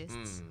everything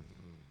exists.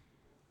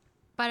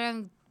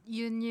 Parang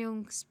yun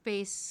yung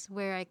space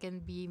where I can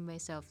be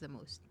myself the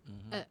most.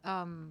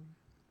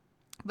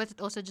 But it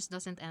also just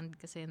doesn't end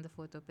kasi in the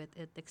photo pit.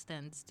 It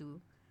extends to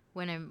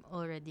when I'm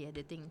already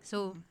editing.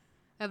 So,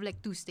 I have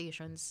like 2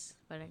 stations.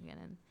 Parang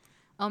ganun.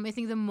 I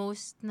think the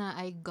most na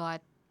I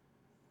got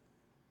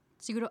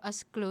siguro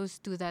as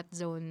close to that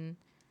zone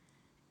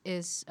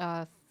is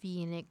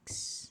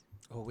Phoenix.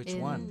 Oh, which In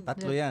one?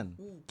 Tatlo the- yan.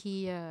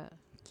 Kia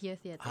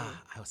Theater.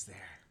 I was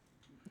there.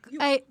 You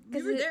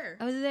Kasi were there.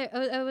 I was there.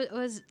 I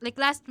was like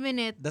last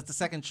minute. That's the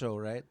second show,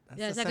 right? That's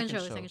Yeah, the second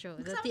show.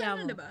 The Kasama ka Tiamo.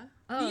 nun, diba?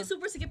 Oo. Yung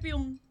super sikip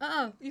yung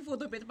Oo.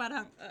 photo pit,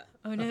 parang,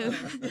 Oh no.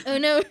 Oh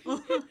no.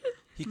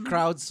 He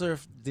crowd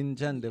surfed din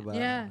dyan, di ba?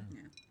 Yeah.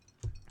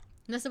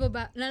 Nasa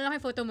baba. Nalala ko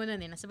yung photo mo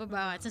nun eh. Nasa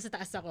baba. At nasa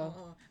taas ako.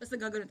 oo. Tapos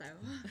nagagano tayo.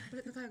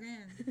 Bakit na tayo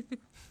ganyan?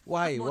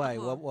 Why? Takbo, Why?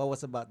 takbo. What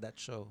was about that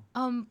show?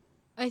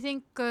 I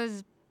think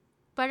cause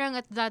parang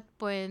at that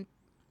point,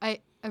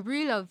 I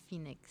really love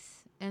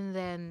Phoenix. And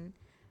then,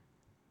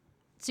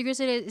 siguro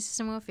sila isa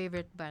sa mga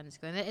favorite bands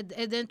ko. And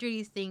I didn't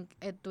really think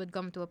it would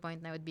come to a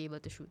point na I would be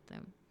able to shoot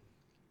them.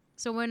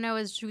 So when I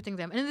was shooting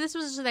them, and this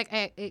was just like,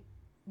 I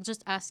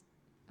just asked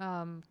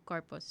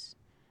Corpus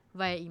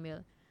via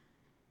email,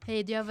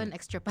 hey, do you have an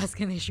extra pass?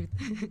 Can I shoot?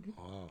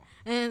 Wow.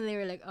 And they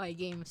were like, okay,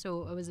 game.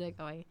 So I was like,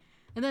 okay.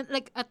 And then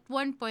like at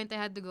one point I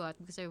had to go out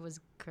because I was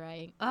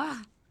crying. I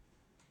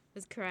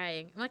was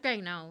crying. I'm not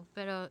crying now,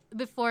 pero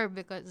before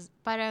because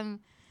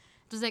parang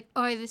it was like,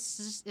 oh, this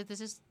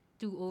is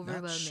too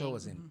overwhelming. That show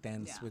was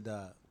intense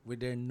Yeah. with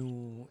their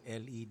new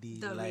LED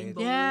The light.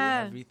 rainbow.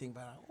 Yeah. Everything.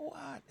 Parang,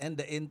 what? And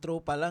the intro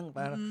pa lang,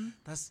 parang,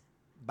 tas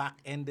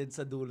back-ended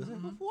sa dulo. Sabi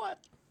ko, what?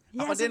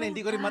 Yeah, Ako din, sabi-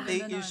 hindi ko rin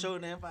matake yung ganon. show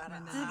na yun.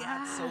 Parang,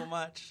 Like, so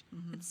much.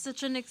 It's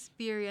such an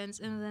experience.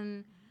 And then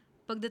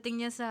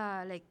pagdating niya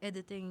sa like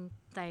editing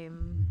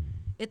time,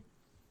 it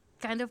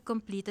kind of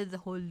completed the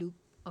whole loop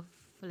of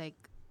like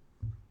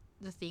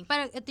the thing.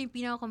 Parang ito yung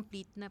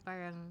pinaka-complete na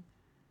parang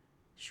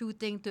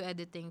shooting to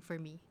editing for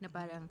me. Na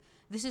parang,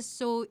 this is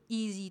so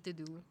easy to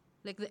do.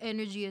 Like, the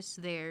energy is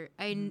there.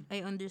 I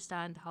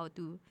understand how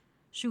to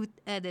shoot,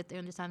 edit. I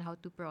understand how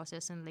to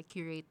process and, like,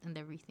 curate and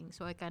everything.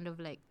 So, I kind of,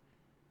 like,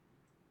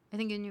 I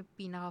think yun yung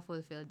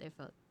pinaka-fulfilled I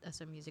felt as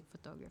a music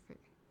photographer.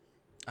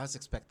 I was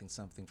expecting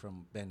something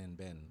from Ben and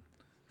Ben.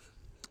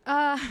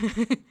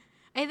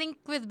 I think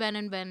with Ben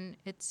and Ben,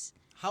 it's...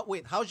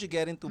 How'd you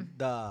get into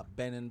the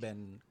Ben and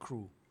Ben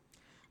crew?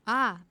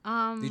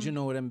 Did Did you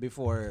know them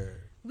before?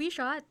 we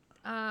shot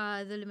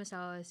the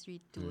Limasawa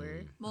Street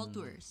Tour. Mall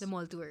tours. The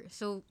mall tour.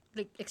 So,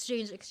 like,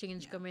 exchange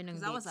kami ng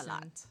 'Cause that was dates a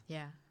lot. and-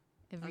 yeah.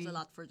 That was a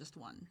lot for just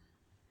one.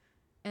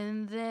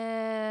 And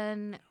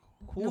then...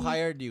 Who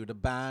hired you? The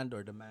band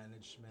or the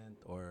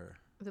management or...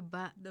 The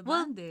band. The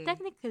Well, band eh.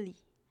 technically,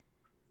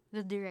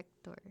 the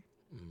director.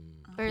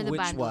 Or the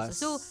Which band was?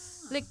 also.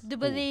 So, like,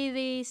 diba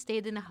they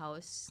stayed in a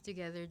house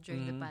together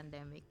during the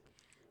pandemic.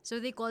 So,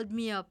 they called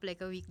me up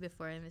like a week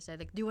before and they said,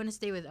 like, do you want to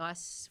stay with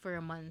us for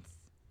a month?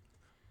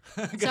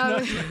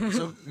 sabi,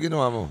 So,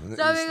 ginawa mo?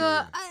 sabi ko,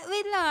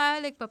 wait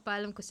lang like,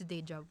 papaalam ko sa day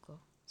job ko.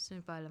 So,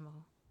 papaalam ako.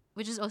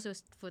 Which is also a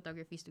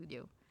photography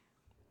studio.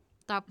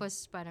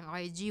 Tapos, parang,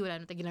 okay, G, wala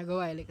na tayong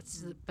ginagawa. Like,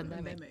 it's a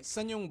pandemic.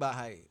 Saan yung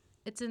bahay?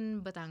 It's in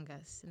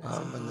Batangas.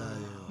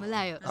 Malayo.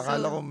 Malayo.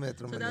 Akala ko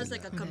Metro So Manila. that was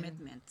like a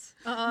commitment.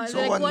 So,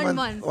 like 1 1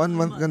 month. 1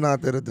 month ka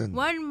nakatira dun.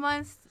 1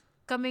 month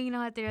kaming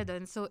nakatira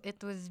doon. So,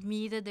 it was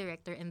me, the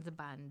director, and the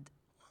band.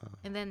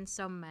 And then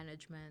some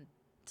management.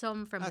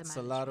 Some from That's the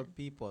a management. lot of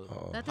people.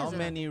 That How is a lot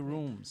many of people.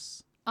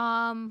 rooms?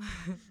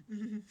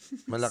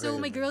 Malaki. So,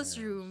 my girls'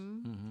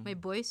 room, my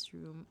boys'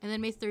 room, and then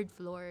my third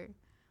floor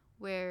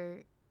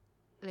where,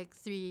 like,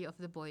 3 of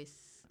the boys,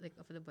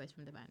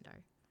 from the band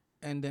are.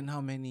 And then how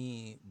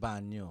many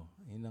banyo?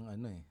 Yun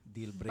ang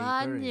deal breaker.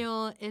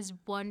 Banyo is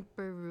 1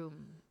 per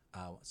room.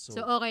 So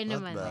okay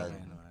not naman. bad.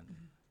 okay naman.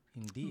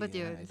 Hindi. But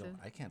yeah, yun,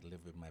 I can't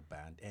live with my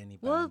band. Any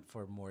Well, band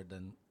for more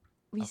than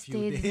We a few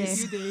stayed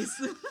days. there.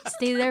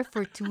 Stayed there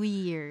for 2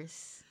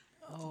 years.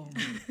 Oh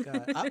my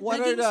God.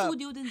 What are Naging the...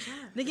 studio din siya.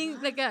 Naging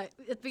like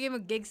it became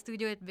a gig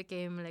studio. It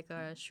became like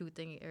a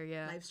shooting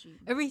area. Live stream.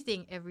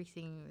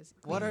 Everything was.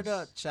 What are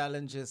the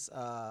challenges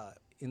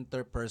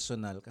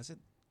interpersonal? Kasi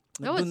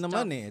That was nandun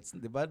naman tough. it's,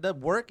 di ba? The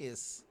work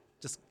is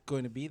just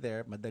going to be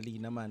there. Madali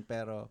naman.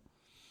 Pero,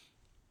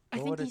 I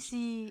think what you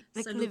see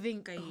like Salute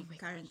living. kay Oh my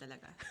Karen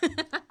talaga.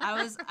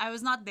 I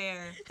was not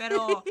there,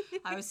 pero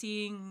I was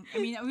seeing. I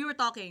mean, we were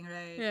talking,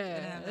 right? Yeah,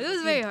 And I'm it like,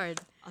 was very hard.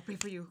 I'll pray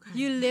for you. Karen.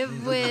 You live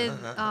with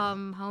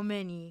how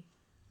many?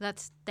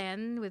 that's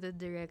 10 with the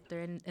director,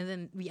 and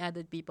then we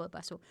added people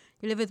pa. So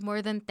you live with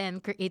more than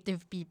 10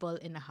 creative people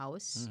in a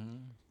house.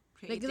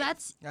 Like Creative.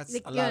 that's That's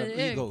like, a lot of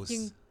yeah, egos.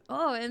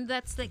 and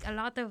that's like a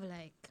lot of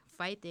like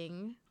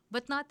fighting,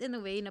 but not in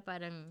a way na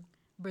parang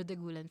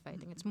berdagulan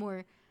fighting. It's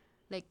more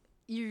like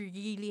you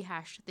really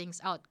hash things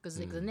out because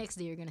like the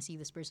next day you're gonna see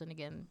this person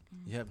again.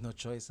 You have no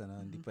choice, ano?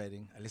 Hindi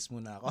pwedeng, alis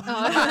muna ako.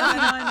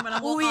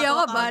 Uwi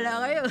ako,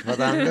 bahala kayo.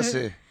 Batangas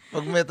eh.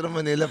 Pag Metro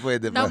Manila,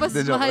 pwede pa. Tapos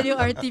Di joke. mahal yung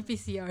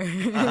RT-PCR.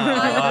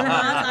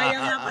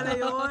 Sayang nga pala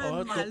yun.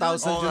 Oh, Mahal.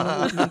 2,000 yun.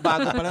 Nung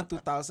bago pa lang,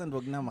 2,000.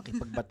 Wag na,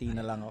 makipagbati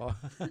na lang ako.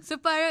 So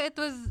parang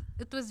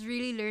it was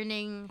really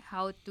learning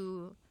how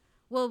to,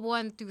 well,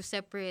 one, to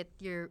separate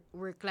your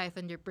work life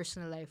and your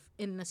personal life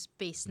in a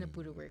space na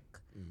puro work.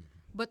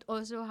 But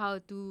also how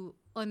to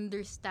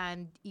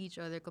understand each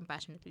other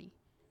compassionately.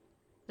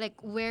 Like,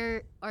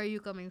 where are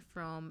you coming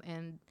from,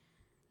 and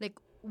like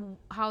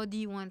how do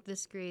you want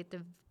this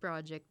creative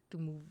project to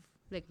move?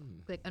 Like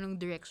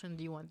anong direction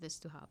do you want this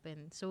to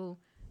happen?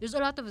 So there's a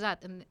lot of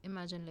that, and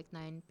imagine like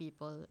 9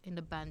 people in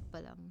the band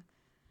pa lang.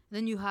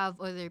 Then you have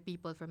other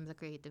people from the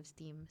creatives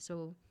team.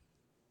 So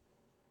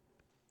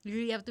you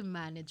really have to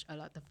manage a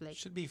lot of like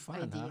Should be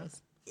fun,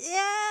 ideas.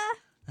 Yeah.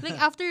 Like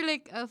after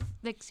like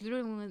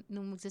siguro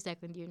nung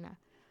magsa-second year na,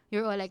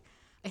 you're all like,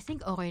 I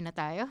think okay na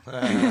tayo.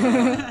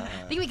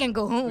 I think we can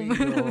go home.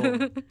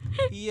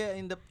 Yeah,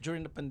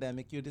 during the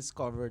pandemic, you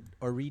discovered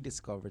or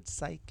rediscovered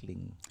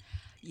cycling.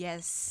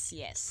 Yes.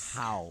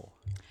 How?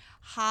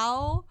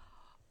 How?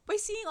 By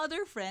seeing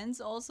other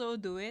friends also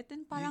do it,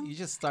 and You, parang you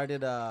just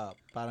started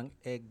parang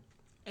egg.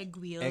 egg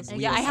wheels.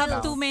 Egg Yeah, I wheels have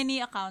account. too many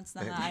accounts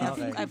na nga.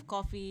 Okay. I have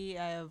coffee,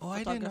 I have Oh,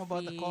 I photography. didn't know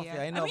about the coffee.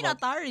 I know mean, about-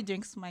 Atari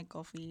drinks my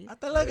coffee. Ah,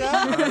 talaga?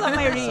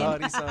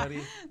 Sorry.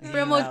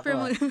 Promote.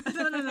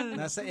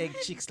 Nasa egg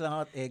chicks lang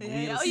ako at egg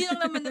Yeah, wheels. yun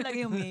lang naman talaga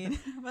yung main.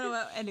 But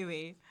well,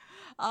 anyway,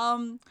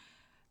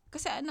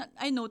 kasi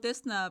I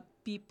noticed na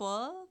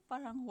people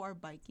parang who are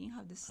biking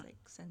have this like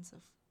sense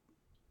of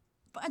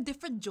a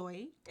different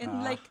joy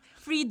and like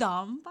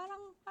freedom.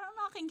 Parang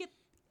nakakingit.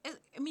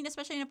 I mean,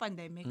 especially in a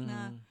pandemic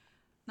na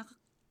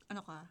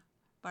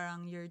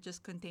parang you're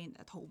just contained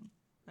at home.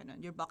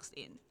 Ganun, you're boxed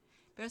in.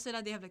 Pero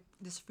sila, they have like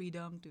this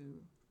freedom to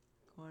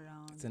go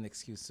around. It's an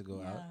excuse to go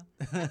out.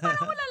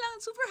 Parang wala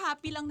lang, super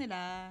happy lang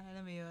nila.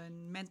 Alam mo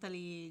yun,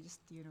 mentally,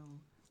 just,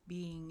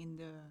 being in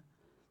the,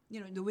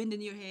 the wind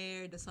in your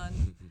hair, the sun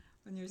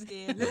on your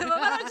skin.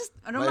 Parang just,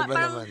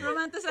 parang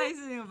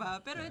romanticizing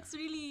ba? Pero it's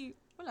really,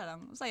 wala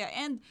lang, saya.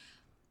 And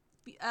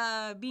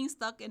being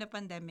stuck in a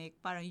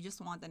pandemic, parang you just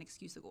want an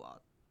excuse to go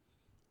out.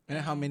 And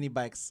how many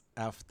bikes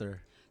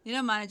after?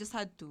 Yun naman, I just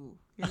had to.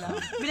 Yun lang.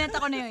 Binenta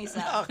ko na yung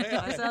isa. Okay.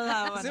 Isa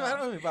lang. Kasi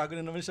parang may bago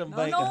na naman siyang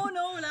No, bike.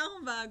 wala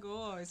akong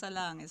bago. Isa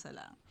lang.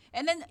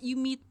 And then, you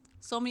meet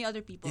so many other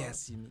people.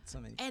 Yes, you meet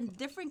so many And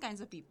different kinds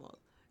of people.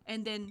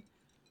 And then,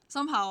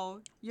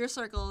 somehow, your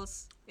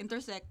circles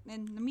intersect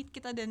and na-meet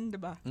kita din,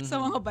 di ba? Sa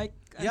mga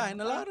bike. Yeah,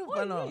 in a lot of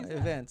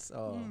events.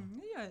 Oh.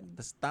 Ayun.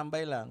 Tapos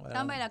tambay lang.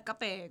 Tambay lang,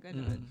 kape.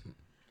 Ganun.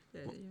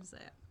 Yung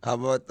saya. How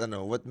about,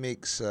 what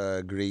makes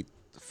a great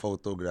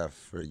photograph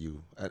for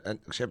you? And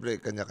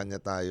syempre, kanya-kanya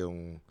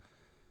tayong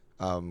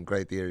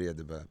criteria,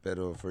 diba?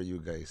 Pero for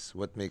you guys,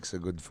 what makes a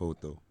good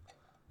photo?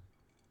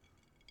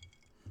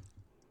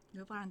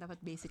 Diba, parang dapat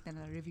basic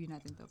na review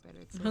natin to, pero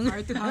it's so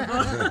hard to have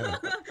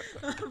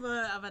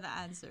an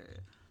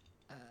answer.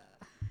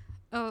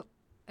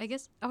 I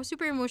guess I was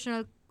super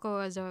emotional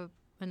ko as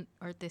an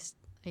artist.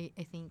 I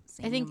think.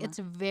 Same I think naman. it's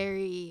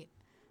very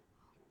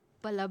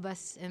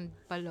palabas and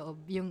paloob.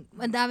 Yung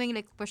ang daming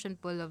like push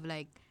and pull of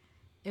like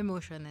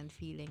emotion and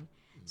feeling.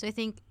 So I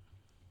think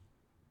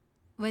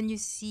when you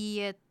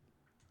see it,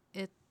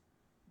 it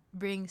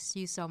brings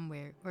you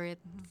somewhere, or it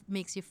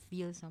makes you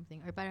feel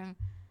something, or parang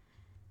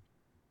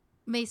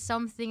may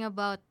something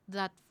about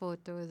that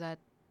photo that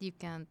you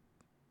can't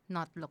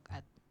not look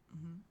at.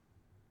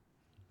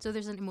 So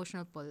there's an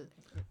emotional pull.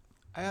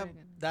 I have,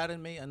 Darren,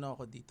 may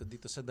ako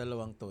dito sa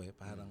dalawang to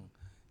parang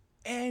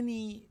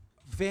any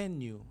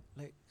venue,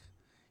 like,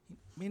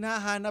 may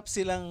nahanap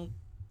silang,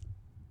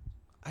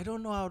 I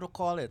don't know how to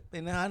call it, may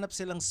nahanap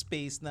silang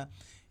space na,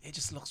 it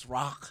just looks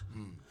rock.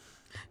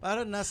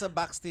 Parang nasa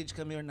backstage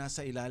kami or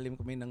nasa ilalim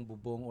kami ng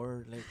bubong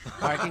or like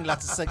parking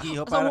lot sa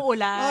Sagiho. So,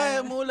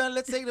 umuulan. Umuulan,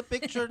 let's take the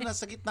picture,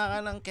 nasa gitna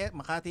ka ng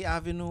Makati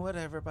Avenue,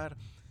 whatever. Parang,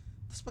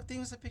 tapos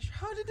pagtingin mo sa picture,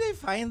 how did they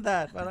find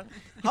that? Parang,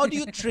 how do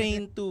you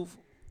train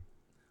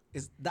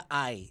is the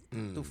eye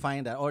to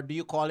find that? Or do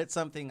you call it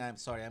something? I'm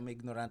sorry, I'm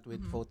ignorant with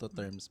photo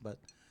terms, but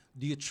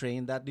do you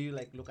train that? Do you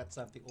like look at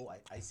something? Oh,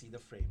 I see the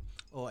frame.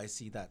 Oh, I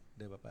see that.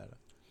 Diba para?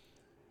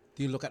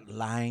 Do you look at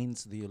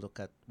lines? Do you look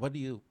at what do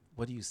you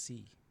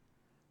see?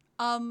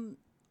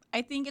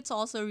 I think it's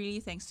also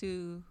really thanks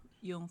to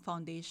yung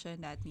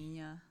foundation that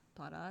Nina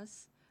taught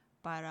us.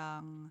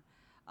 Parang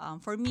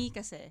for me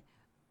kasi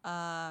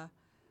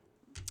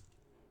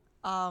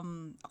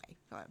okay,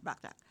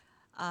 backtrack.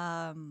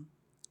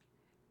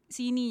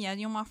 Si Nina,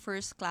 yung mga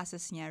first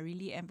classes niya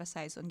really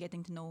emphasize on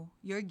getting to know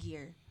your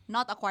gear.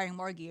 Not acquiring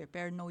more gear,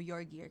 pero know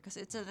your gear.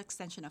 Kasi it's an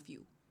extension of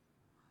you.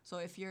 So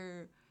if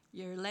your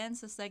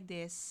lens is like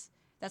this,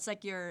 that's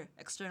like your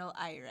external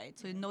eye, right?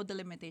 So you know the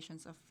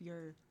limitations of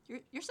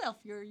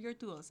yourself, your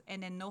tools,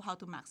 and then know how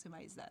to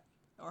maximize that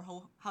or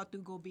how to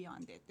go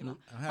beyond it. Diba?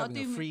 I'm How having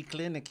do a you free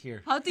clinic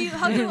here. how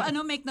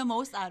to make the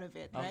most out of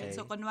it, right? Okay.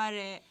 So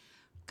kunwari,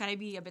 can I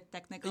be a bit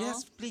technical?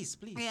 Yes, please.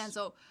 Ayan,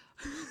 so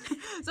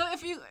so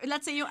if you,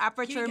 let's say yung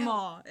aperture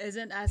mo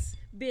isn't as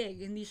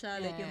big, hindi siya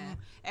like yung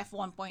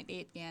f1.8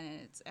 yan,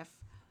 and it's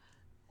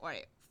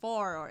f4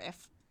 or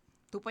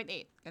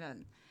f2.8,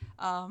 ganun.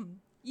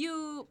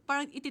 You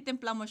parang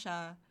ititimpla mo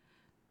siya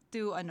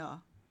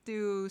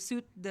to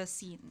suit the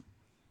scene.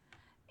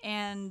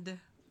 And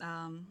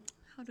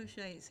how do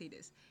I say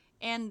this?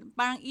 And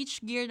parang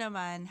each gear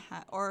naman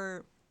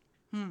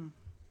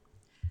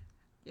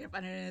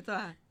paano na ito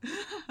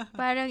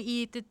Parang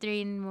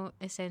i-train mo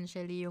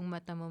essentially yung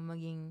mata mo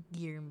maging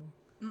gear mo.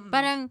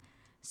 Parang,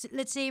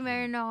 let's say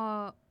meron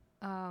ako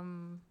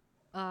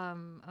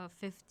a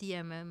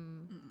 50mm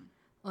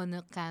on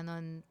a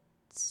Canon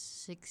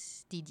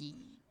 60D.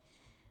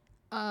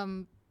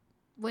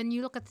 When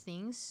you look at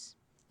things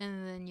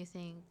and then you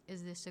think,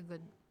 is this a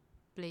good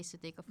place to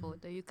take a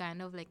photo? You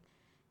kind of like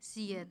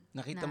see it.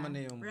 Nakita mo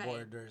na yung Right.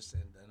 borders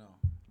and ano.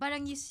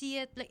 Parang you see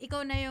it, like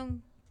ikaw na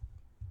yung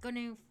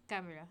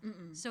camera.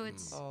 So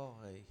it's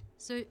Okay.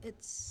 so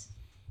it's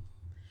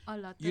a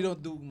lot. You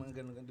don't do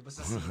mga ganun. Di ba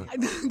sa scene?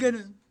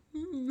 ganun.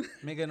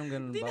 May ganun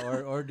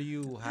ba? Or do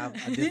you have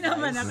a Hindi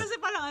naman device? kasi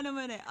parang ano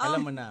man Alam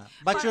mo na.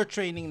 But you're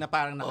training na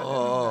parang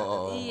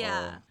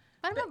Yeah.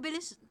 Parang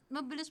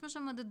mabilis mo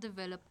siya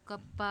ma-develop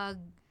kapag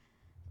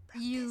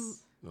you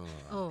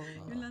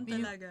Yun lang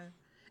talaga.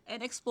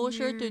 And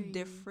exposure to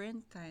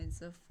different kinds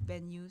of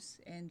venues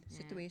and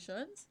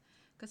situations.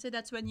 Kasi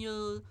that's when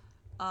you'll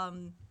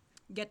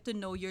get to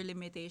know your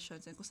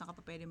limitations and kung saan ka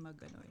pa pwede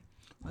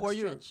Who are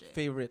your mag-stretch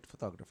favorite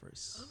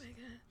photographers? Oh my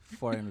God.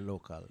 Foreign and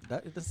local.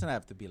 It doesn't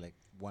have to be like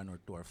 1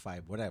 or 2 or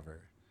 5,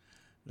 whatever.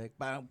 Like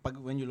parang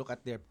when you look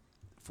at their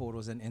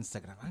photos on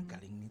Instagram, ang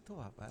galing nito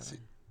parang.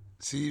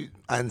 Si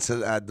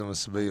Ansel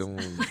Adams ba yung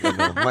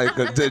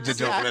Michael joke lang.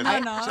 Siya ba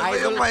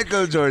yung Idol.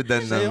 Michael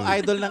Jordan Siya yung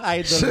idol ng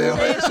idol.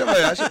 Siya ba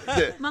yan?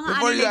 Mga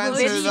Before you anime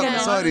answer movies lang,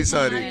 yan. sorry.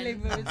 Mga anime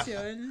movies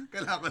yun.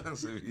 Kailangan ko lang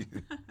sabihin.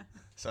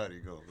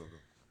 Sorry, go.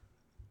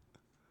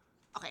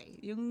 Okay,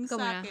 yung Ikaw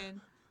sa muna. akin,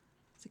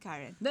 si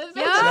Karen.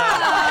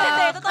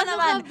 Totoo Ano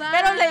naman. ka ba?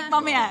 Pero like,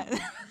 mamaya.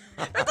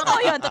 Totoo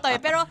yun.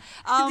 Pero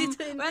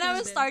Dito when I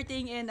was included.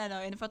 starting in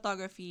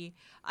photography,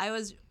 I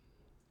was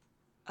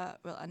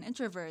an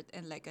introvert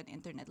and like an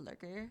internet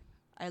lurker.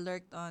 I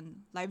lurked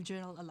on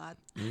LiveJournal a lot.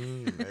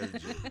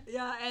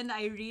 Yeah, and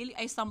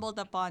I stumbled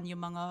upon yung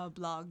mga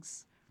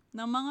blogs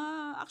ng mga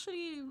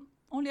actually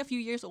only a few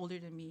years older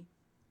than me.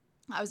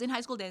 I was in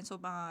high school then, so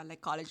mga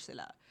like college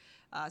sila.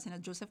 Sina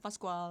Joseph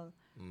Pascual,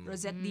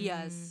 Rosette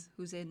Diaz,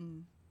 who's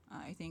in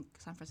I think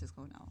San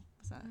Francisco now.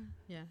 Basta,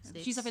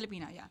 States. she's a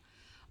Filipina, yeah.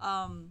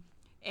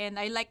 And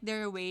I like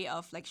their way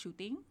of like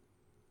shooting.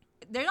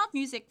 They're not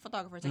music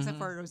photographers except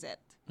for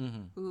Rosette,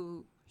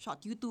 who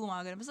shot YouTube,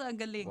 mga ganun. Basta ang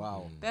galing.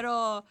 Wow.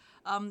 Pero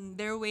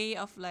their way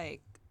of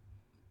like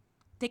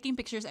taking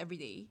pictures every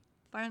day.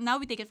 Parang now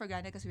we take it for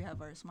granted because we have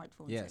our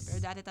smartphones. Yes.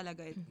 Pero dati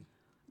talaga, it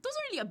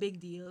wasn't really a big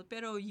deal.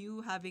 Pero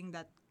you having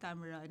that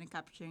camera and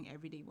capturing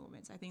everyday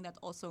moments, I think that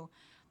also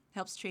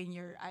helps train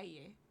your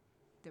eye.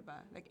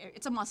 Diba? Like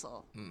it's a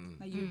muscle.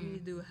 Like you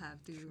really do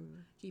have to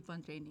keep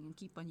on training and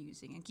keep on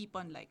using and keep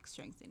on like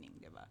strengthening.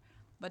 Diba?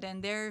 But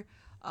then their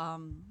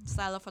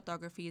style of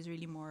photography is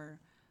really more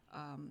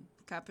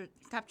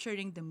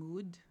capturing the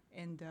mood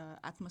and the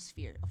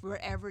atmosphere of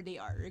wherever they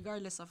are,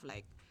 regardless of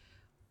like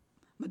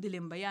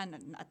madilim ba yan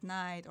at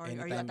night or are you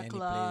Anytime, at a any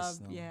club?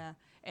 place, no? Yeah.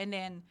 And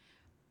then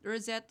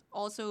Rosette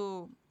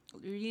also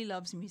really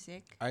loves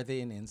music. Are they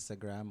in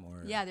Instagram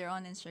or? Yeah, they're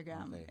on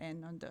Instagram Okay.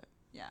 and on the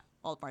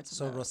all parts of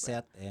So the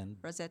Rosette and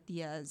Rosette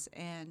Diaz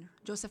and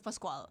Joseph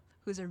Pascual,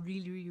 who's a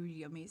really, really,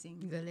 really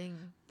amazing Galing.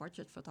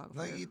 portrait photographer.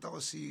 Nakikita ko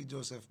si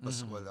Joseph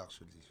Pascual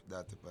actually,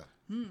 dati pa.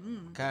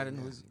 Karen,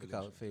 who's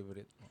ikaw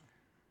favorite mo?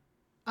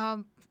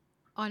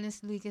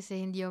 Honestly,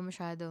 kasi hindi ako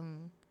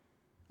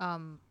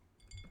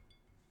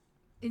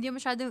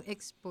masyadong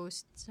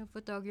exposed sa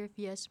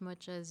photography as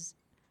much as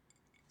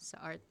sa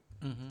art,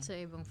 sa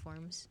ibang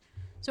forms.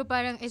 So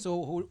parang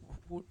So who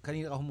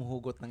kanina ka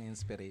humuhugot ng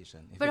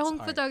inspiration? If pero it's kung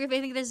art. photography,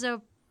 I think there's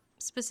a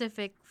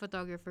specific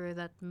photographer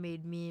that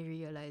made me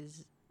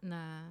realize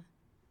na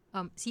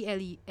si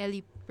Ellie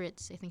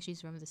Pritz, I think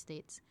she's from the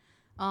States.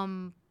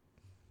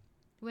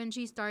 When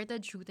she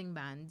started shooting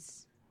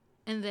bands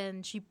and then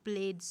she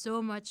played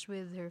so much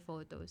with her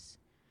photos,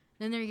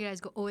 then I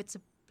realized, it's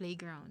a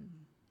playground.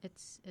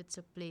 It's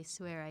a place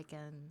where I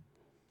can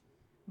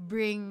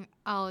bring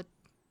out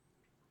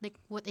like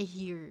what I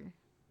hear.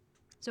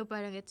 So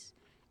parang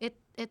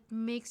it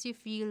makes you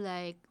feel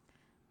like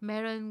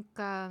meron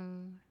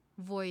kang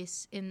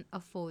voice in a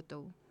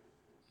photo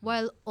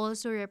while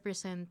also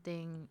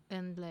representing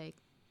and like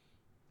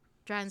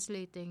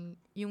translating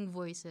yung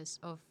voices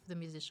of the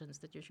musicians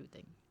that you're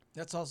shooting.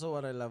 That's also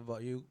what I love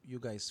about you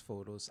guys'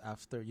 photos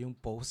after yung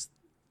post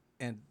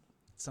and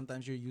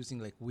sometimes you're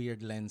using like weird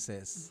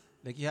lenses.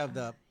 Like you have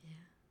the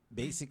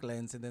basic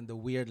lens and then the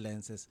weird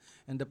lenses.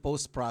 And the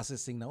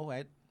post-processing na,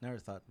 I never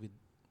thought would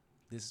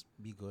this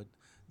be good.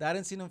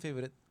 Darren, sinong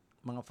favorite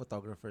mga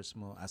photographers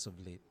mo as of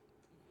late?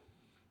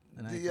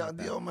 Di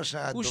ako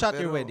masyado. Who shot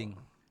your pero wedding?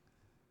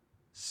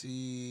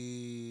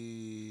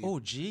 Si... Oh,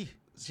 G.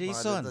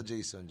 Jason.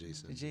 Jason.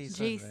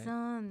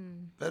 Jason.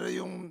 Pero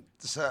yung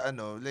sa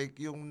like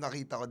yung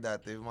nakita ko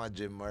dati, yung mga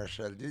Jim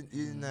Marshall,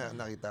 yun na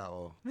nakita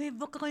ko. May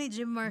book ako ni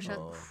Jim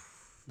Marshall. Oo.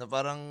 Na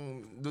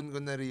parang dun ko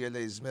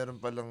na-realize,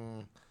 meron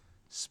palang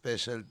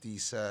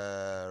specialty sa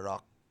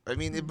rock. I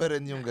mean, iba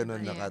rin yung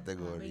ganun na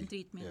category. Yung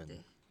treatment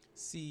Yun.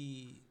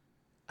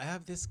 I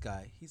have this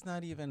guy. He's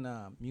not even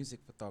a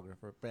music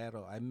photographer,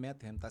 pero I met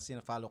him, tapos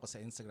follow ko sa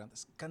Instagram.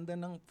 Tapos ganda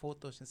ng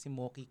photos niya, si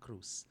Moki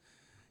Cruz.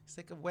 He's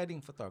like a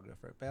wedding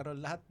photographer. Pero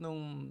lahat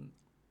nung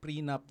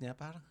prenup niya,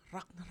 parang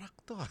rock na rock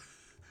to.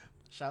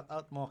 Shout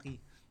out,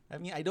 Moki.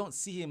 I mean, I don't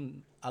see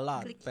him a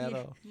lot,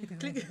 pero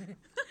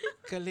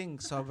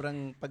galing.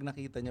 Sobrang pag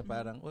nakita niya,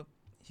 parang,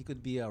 he could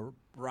be a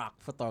rock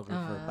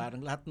photographer. Parang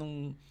lahat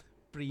nung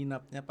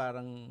prenup niya,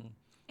 parang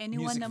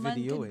anyone music naman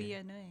video can be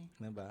ano eh.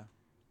 Diba?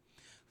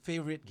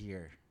 Favorite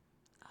gear.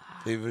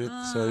 Gear.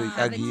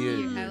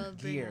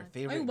 Gear.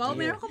 Favorite Ay, wow, gear.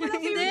 meron ka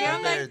palang favorite.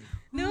 I'm like,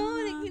 No,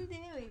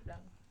 hindi. Wait lang.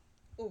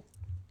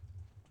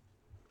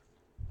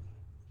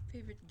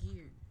 favorite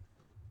gear.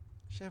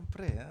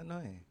 Siyempre,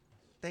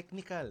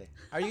 technical eh.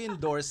 Are you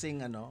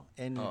endorsing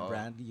any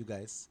brand, you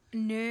guys?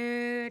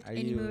 Nerd Are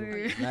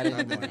anymore. you not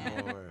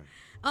anymore?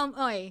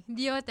 Okay,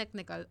 hindi ako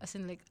technical. As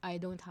in like, I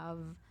don't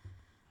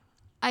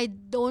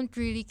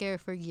really care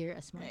for gear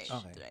as much.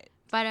 Okay. Right.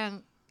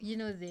 Parang, you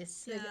know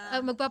this. Like,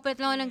 Yeah. magpapalit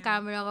lang ako ng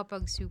camera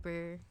kapag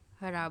super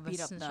harabas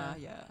Beat up na siya. na,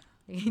 yeah.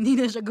 Like, hindi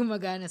na siya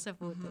gumagana sa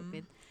photo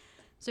pit.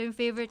 So yung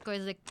favorite ko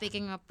is like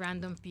picking up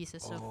random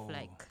pieces of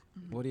like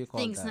What do you call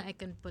things that? na I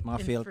can put Mga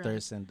in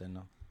filters front. and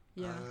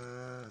Yeah.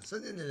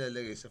 Saan yun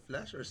nilalagay? Sa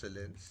flash or sa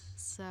lens?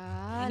 Sa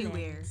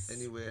Anywhere. lens.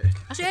 Anywhere.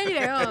 Actually,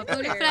 anywhere.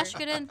 Kung flash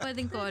ka rin,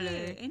 pwedeng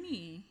color.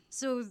 Any.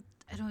 So,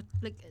 I don't,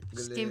 like, it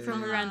just came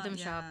from a random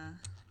shop.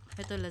 Yeah.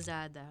 Ito,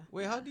 Lazada.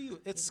 Wait, how do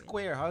you, it's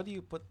square, how do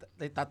you put,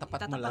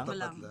 tatapat mo Tatapat lang? mo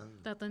lang.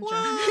 Tatansya.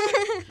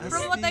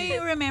 From what I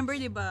remember,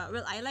 diba?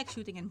 Well, I like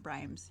shooting in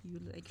primes.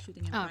 You like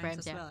shooting in primes primes,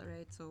 as yeah. well,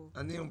 right? So,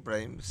 Ano yung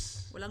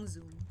primes? walang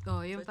zoom.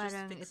 Oh, yung So, just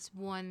parang, fixed- it's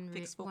one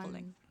fixed focal one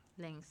length.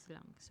 length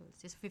lang. So, it's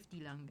just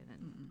 50 lang.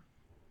 Ganun.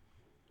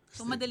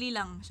 So, madali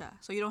lang siya.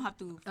 So, you don't have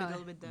to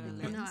fiddle with the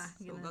lens.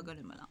 So, ganun.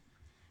 gaganon mo lang.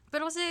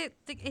 Pero kasi,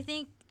 I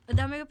think, ang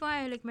dami ko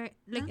pa like,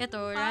 ito,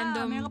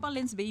 random. Meron ka pang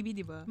lens baby,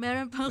 diba?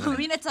 Meron pang, I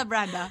mean, it's a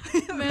brand, ah.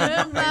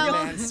 meron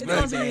pang, Lens, It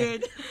sounds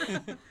weird.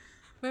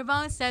 meron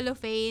pang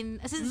cellophane.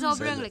 As in,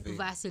 sobrang like Cellophane.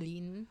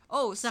 Vaseline.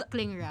 Oh, Sa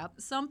cling wrap.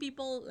 some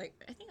people, like,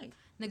 I think, like,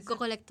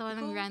 Nagko-collect ako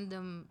ng Ikaw?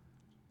 random,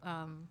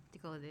 what do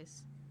you call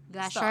this?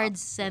 Glass Stuff. shards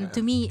sent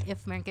to me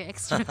if meron kayo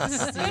extra.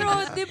 pero,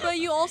 diba,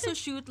 you also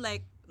shoot,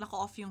 like,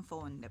 naka-off yung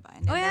phone, diba?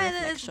 And then Oh, the yeah,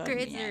 that reflection,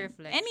 creates the ganyan.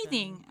 reflection.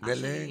 Anything, actually.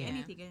 Galing.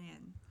 Anything,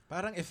 ganyan.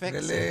 Parang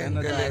effects Galing,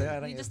 eh. galing.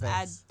 Parang You just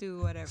effects. add to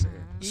whatever.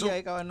 Iya,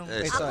 ikaw anong,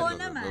 Ako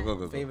naman.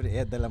 Go.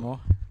 favorite, dala mo?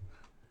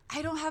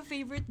 I don't have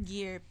favorite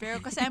gear, pero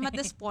kasi I'm at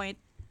this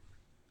point,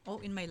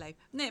 in my life.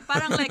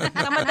 Parang like,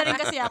 tamad na rin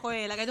kasi ako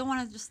eh. Like, I don't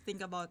want to just think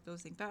about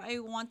those things. Pero I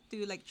want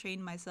to like train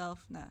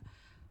myself na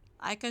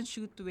I can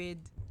shoot with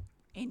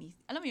any,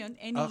 alam mo yun,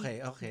 any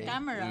Okay.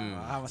 camera.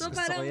 Mas So, gusto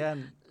ko parang, yan.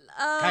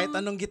 Kahit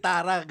anong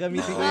gitara,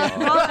 gamitin ko yan.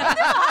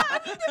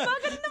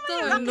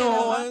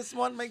 No, I just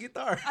want my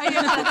guitar.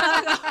 Ayun.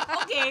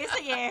 Okay,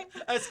 sige.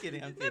 I was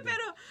kidding, I'm kidding.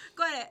 Pero,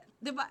 kuwari,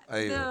 di ba,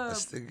 Ay,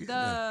 astig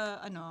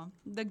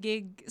the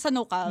gig sa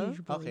Nokal,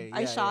 Okay,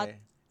 I shot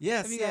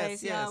Yes, with you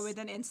guys, yes. with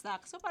an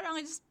Instax. So, parang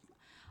I just,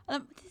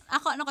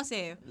 ako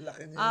kasi,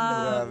 Laki niya.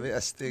 Grabe,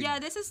 astig. yeah,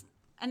 this is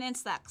an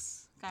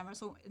Instax camera.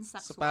 So,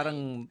 Instax So wide. parang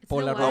It's a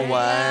Polaroid.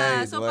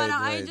 wide. Wide, So, wide,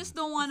 parang I wide. just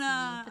don't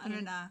wanna,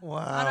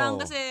 Wow. parang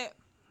kasi,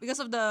 because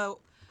of the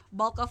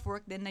bulk of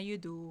work din na you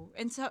do,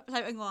 and sabi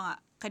ko nga,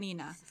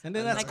 kanina. And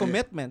then that's Like-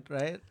 commitment,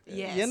 right?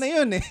 Yes. Yan na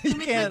yun eh. You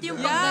can't. yung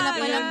pagdala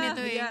pa lang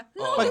nito eh.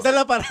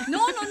 Pagdala pa lang.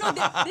 No.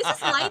 This is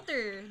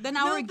lighter than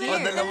our gear.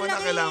 O, dala mo na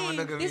kailangan mo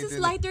na gamitin. This is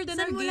lighter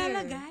than Saan our mo gear.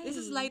 lalagay? This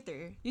is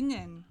lighter. Yun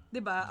yan.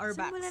 Diba? Our Saan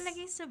backs. mo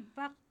lalagay sa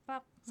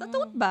backpack? Sa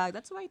tote bag.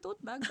 That's why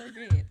tote bags are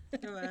great.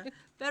 Diba?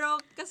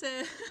 Pero kasi,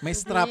 May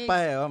strap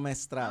pa eh. May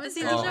strap. Kasi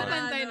hindi siya Oh.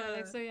 pantay no?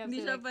 Like, so you have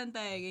hindi to siya like,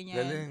 pantay. Ganyan.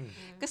 Galing.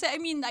 Kasi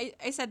I mean,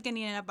 I said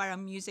kanina na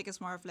parang music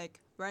is more of like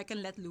where I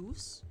can let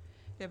loose.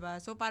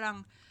 Diba? So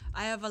parang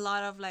I have a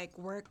lot of like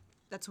work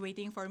that's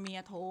waiting for me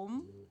at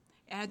home.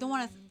 And I don't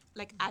want to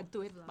like add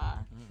to it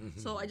pa.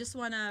 So I just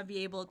want to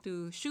be able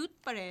to shoot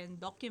pa rin,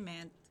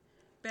 document,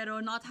 pero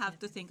not have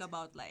to think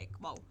about like,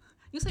 wow,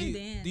 yung sa'yo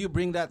din. Do you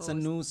bring that sa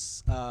Post. news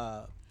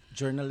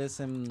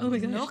journalism? Oh my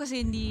God. No,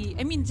 kasi hindi,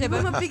 I mean,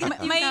 diba, mabigat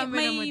yung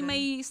camera mo dun?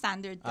 may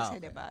standard kasi,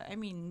 okay. diba? I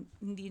mean,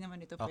 hindi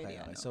naman ito Okay, pwede,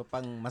 okay. ano. So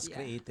pang mas Yeah.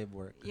 creative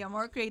work. Yeah,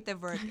 more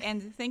creative work.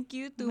 And thank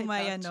you to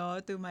my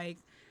touch. to my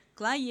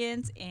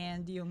clients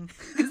and yung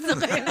gusto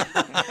ko yun.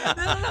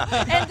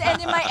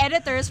 and my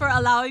editors for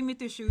allowing me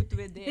to shoot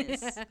with this.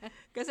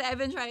 Kasi I've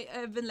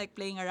been like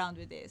playing around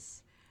with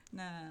this.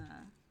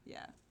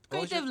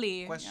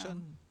 Creatively.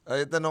 Question.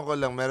 Ay, tanong ko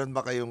lang, meron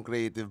ba kayong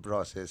creative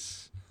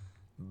process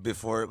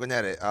before,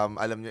 kunyari,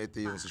 alam nyo ito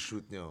yung sa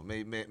shoot nyo.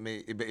 May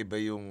iba-iba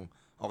yung,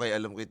 okay,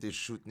 alam ko ito yung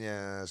shoot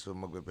niya, so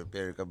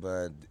magpe-prepare ka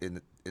ba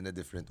in a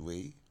different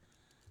way?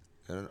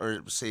 Ganun?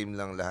 Or same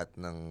lang lahat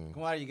ng...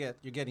 Kung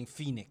you're getting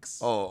Phoenix.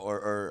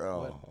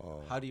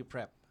 How do you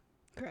prep?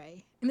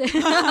 Cry.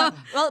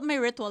 Well, may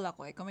ritual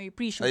ako eh. Kung may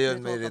pre-shoot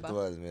Ayun, ritual may ka ba?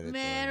 ritual.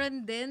 Meron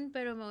din,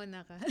 pero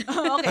mauna ka.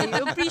 Okay,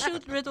 yung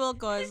pre-shoot ritual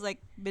ko has like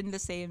been the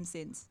same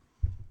since,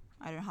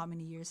 I don't know how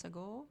many years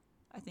ago.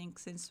 I think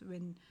since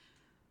when...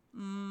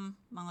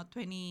 mga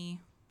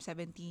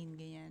 2017,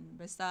 ganyan.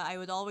 Basta, I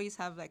would always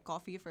have like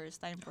coffee first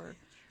time for...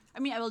 I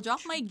mean, I will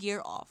drop my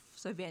gear off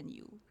sa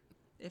venue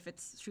if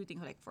it's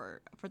shooting like for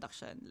a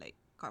production, like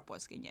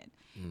Carpos, ganyan.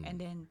 And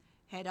then,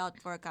 head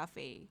out for a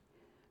cafe,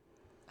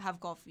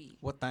 have coffee.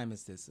 What time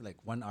is this? Like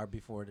 1 hour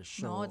before the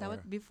show? No, that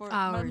was before.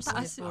 Hours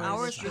before.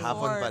 before.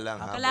 Hapon pa lang.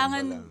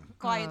 Kailangan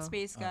quiet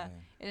space ka. Okay.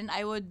 And then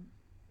I would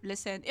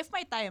listen, if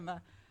my time,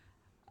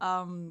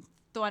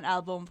 to an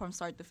album from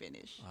start to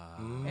finish.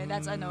 And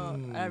that's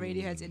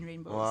Radiohead's In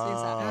Rainbows.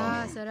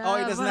 Wow. Sarap. Oh,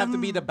 it doesn't have to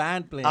be the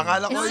band playing.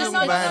 Akala ko It's yung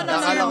just band. no,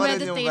 Akala ko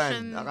rin yung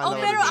meditation. band. Oh,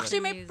 pero rin.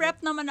 actually may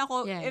prep naman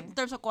ako Yeah. in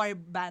terms of choir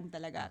band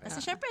talaga. Kasi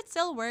syempre it's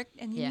still work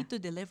and you Yeah. need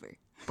to deliver.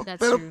 That's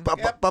Pero true.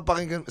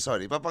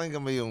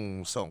 papakinggan mo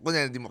yung song.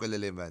 Kunyari, hindi mo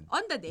kilala yung band.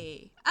 On the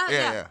day.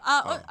 Yeah.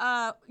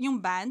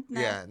 Yung band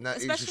Yeah, na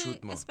i-shoot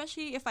mo.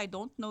 especially if I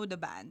don't know the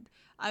band,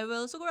 I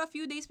will siguro a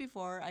few days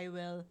before I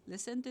will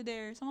listen to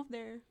some of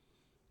their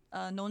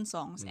known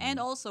songs and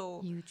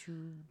also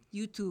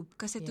YouTube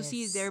kasi to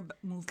see their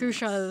movements.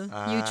 Crucial.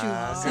 YouTube.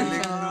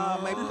 Galing.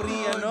 May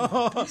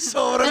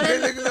Sobrang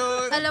galing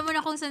nun. Alam mo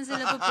na kung saan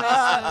sila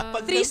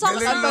pupwesto. 3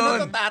 songs Galing lang.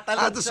 nun.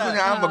 tatalon Tapos siya.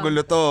 kunyari,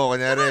 magulo to.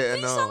 Kunyari,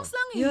 3 songs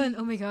lang eh. Yun,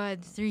 oh my God.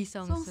 3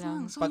 songs lang.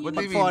 So Pag you What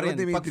do you need- mean? foreign, What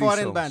do you mean pag three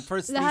foreign songs? band,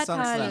 first 3 Lahat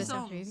songs lang. halos.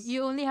 Songs. Actually. You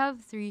only have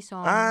 3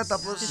 songs.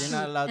 Tapos You're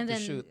not allowed And to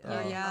then, shoot.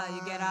 Yeah,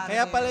 you get out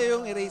Kaya of pala there.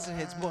 yung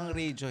Eraserheads, mukhang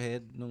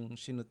Radiohead nung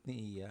shoot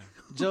ni Iya.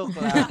 Joke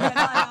lang.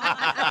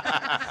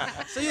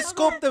 So you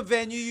scope the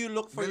venue, you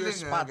look for your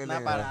Galing, spot galing,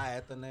 na para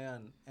eto na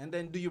yun. And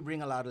then do you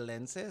bring a lot of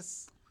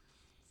lenses?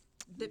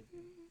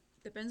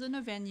 Depends on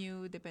the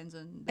venue, depends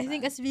on the I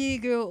think band. as we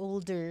grow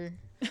older,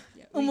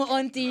 Yeah,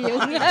 umuunti yung...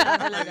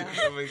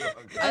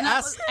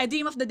 I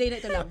dream of the day na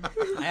ito lang.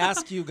 I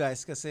ask you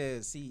guys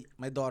kasi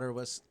my daughter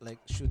was like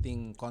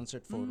shooting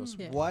concert photos.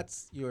 Yeah.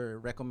 What's your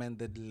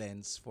recommended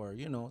lens for,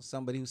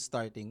 somebody who's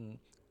starting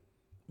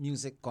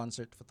music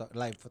concert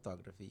live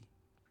photography?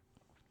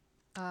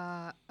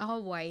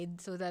 Ako wide,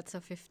 so that's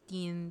a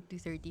 15 to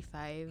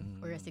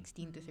 35 or a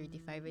 16 to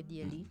 35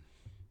 ideally.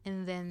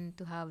 And then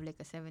to have like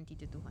a 70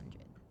 to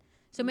 200.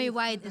 So may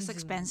wide and That's zoom.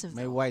 expensive.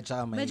 May though. wide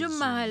tsaka may Medyo zoom.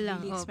 mahal lang.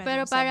 Really expensive,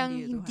 Pero parang 70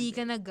 to hindi 200.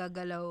 ka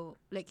nagagalaw,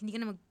 like hindi ka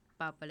na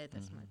magpapalit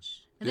as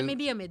much. And then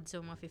maybe a mid,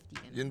 so mga 50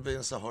 ka na. Yun ba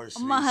yung sa horse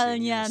Ang mahal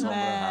racing? niyan, Yung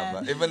sobrang man. haba.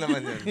 Iba naman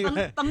yun.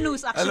 Pang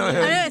news Alam mo actually.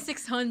 yun? Ano,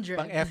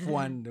 600. Pang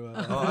F1, di ba?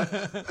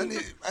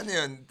 Ano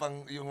yun?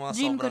 Yung mga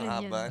Dream ko sobrang rin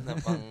haba yan.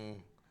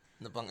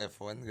 na pang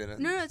F1, gano'n?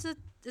 No, it's a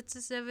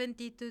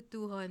 70 to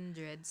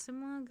 200. So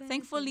mga ganun.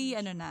 Thankfully,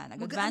 nag-advance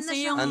Magaan na na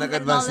siya. yung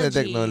Nag-advance na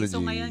technology.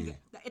 So ngayon,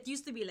 it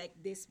used to be like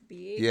this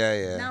big.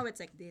 Yeah. Now it's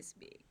like this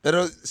big.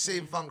 Pero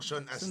same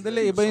function as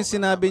Sandali, iba yung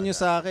sinabi nyo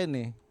sa akin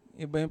eh.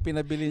 Iba yung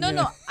pinabili nyo.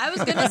 No. I was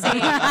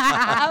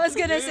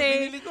gonna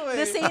say Binili ko eh.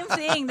 the same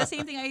thing. The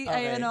same thing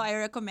Okay. I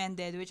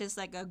recommended, which is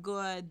like a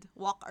good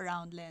walk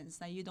around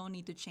lens. Now you don't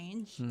need to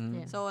change.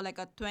 Yeah. So like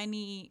a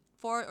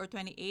 24 or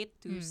 28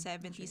 to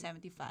 70,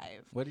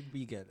 75. What did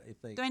we get? I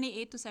think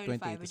 28 to 75,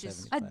 28 to which is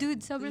 75. Dude,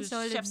 sobrang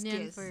solid chef's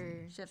niyan kiss. for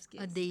Chef's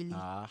kiss. a daily.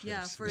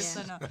 Yeah, first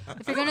Yeah. ano.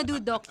 If you're gonna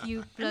do docu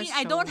I plus mean,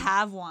 I don't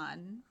have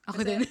one.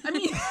 Ako din. I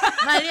mean,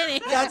 Mahal yan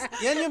eh.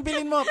 yan yung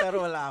bilin mo,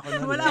 pero wala ako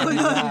nun. Wala ako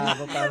nun.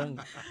 Parang,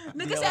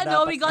 No, di kasi ako ano,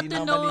 dapat- we got di to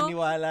na know-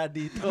 maniniwala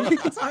dito.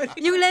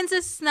 Yung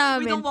lenses we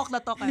namin. don't walk the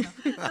talk, ano.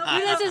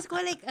 Yung lenses ko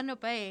like ano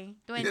pa eh.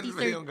 Yan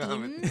ba yung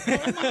gamit?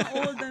 2013. Mga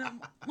old,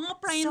 mga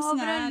primes nga.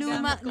 Sobrang luma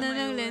gamit ko na ng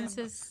ngayon.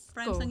 lenses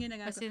Primes ko. ang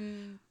ginagamit As ko. in,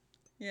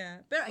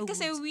 Yeah. Pero Oh,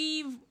 kasi goods.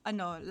 we've,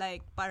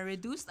 like, para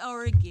reduced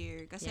our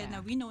gear kasi Yeah.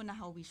 na we know na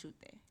how we shoot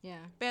eh.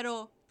 yeah.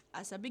 Pero,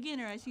 as a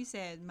beginner, as you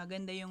said,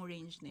 maganda yung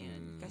range na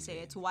yun. Kasi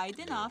it's wide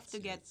enough to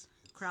get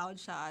crowd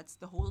shots,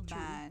 the whole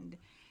band,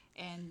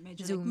 and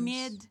medyo like Zooms.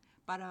 mid,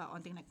 para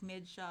onting like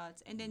mid shots.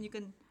 And then you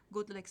can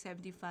go to like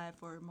 75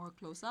 for more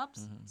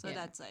close-ups. So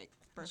Yeah. that's like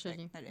perfect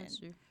Actually, na rin. that's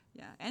true.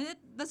 Yeah. And it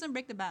doesn't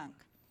break the bank.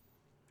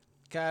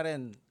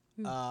 Karen,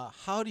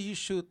 how do you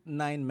shoot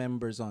 9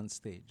 members on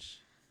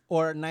stage?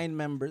 Or 9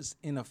 members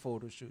in a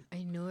photo shoot?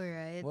 I know,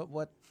 right?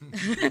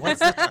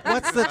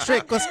 What's the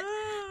trick? Because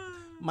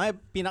my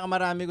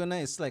pinakamarami ko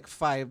na is like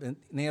 5 and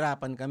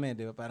nahirapan kami,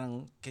 di ba?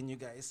 Parang, can you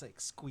guys like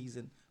squeeze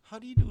in? How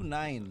do you do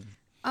 9?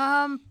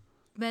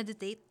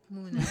 Meditate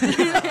muna.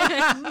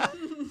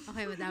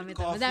 Okay, madami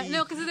to. Coffee.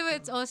 No, kasi diba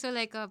it's also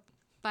like a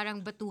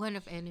parang batuhan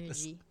of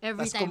energy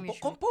every Tas time you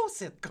shoot.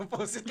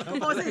 compose it lang.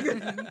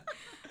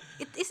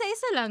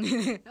 Isa-isa lang.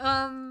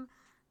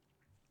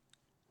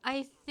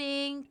 I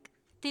think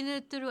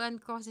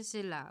tinuturuan ko kasi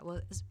sila,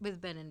 well, with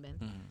Ben and Ben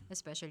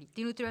especially,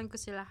 tinuturuan ko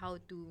sila how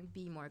to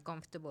be more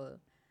comfortable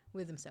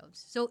with themselves.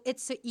 So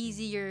it's so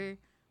easier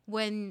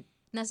when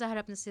nasa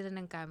harap na sila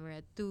ng camera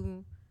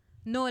to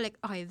know like,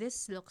 okay,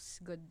 this looks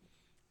good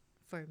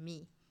for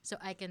me. So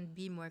I can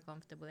be more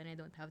comfortable and I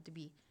don't have to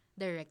be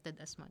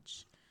directed as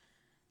much.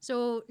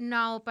 So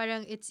now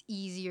parang it's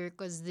easier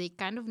because they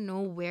kind of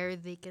know where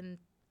they can,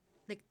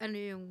 like ano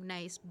yung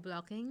nice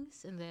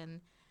blockings, and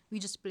then we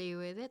just play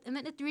with it. And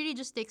then it really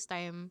just takes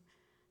time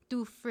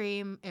to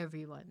frame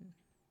everyone.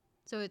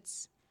 So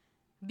it's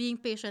being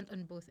patient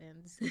on both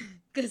ends.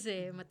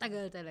 Kasi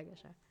matagal talaga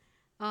siya.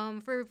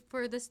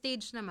 For the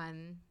stage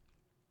naman,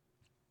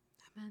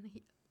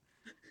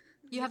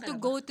 you have to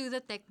go to the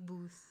tech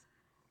booth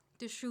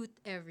to shoot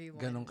everyone.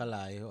 Ganun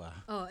kalayo ah.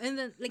 Oh, and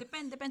then like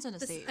Depends on the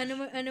tas stage.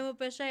 ano mo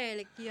pa siya eh,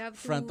 like you have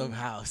to Front of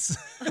house.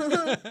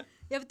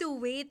 you have to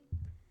wait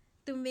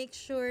to make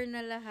sure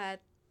na lahat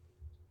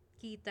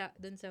kita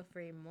dun sa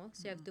frame mo.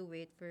 So you have to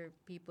wait for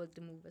people to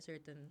move a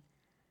certain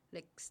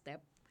like step.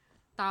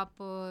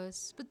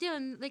 Tapos, but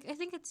yun, like I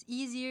think it's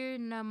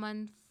easier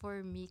naman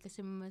for me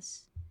kasi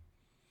mas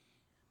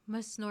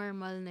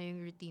normal na yung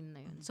routine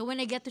na yun. So when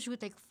I get to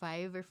shoot like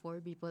 5 or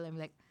 4 people, I'm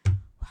like,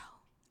 wow.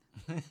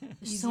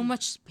 There's so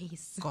much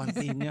space.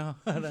 Continue.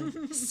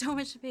 So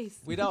much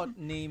space. Without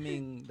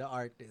naming the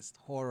artist,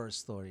 horror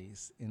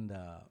stories in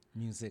the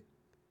music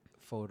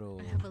photo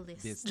I have a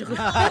list. business.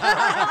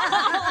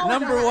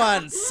 Number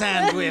 1,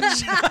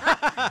 sandwich.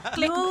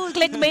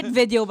 Clickbait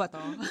video ba to?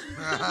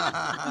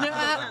 No,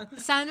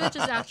 Sandwich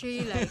is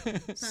actually like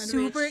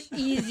super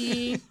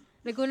easy.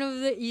 Like one of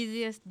the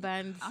easiest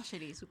bands.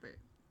 Actually, super.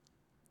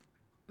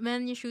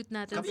 Man, you shoot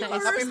natin sa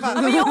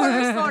Kami yung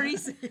horror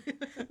stories.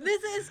 This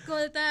is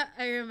Escolta,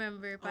 I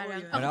remember.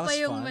 Parang, yun. ako That pa was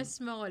yung fun. mas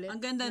makulit.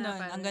 Ang ganda na nun.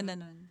 parang- Ang ganda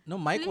nun. No,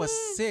 Mike was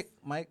Please. sick.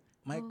 Mike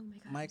Oh my God,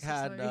 Mike I'm so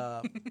had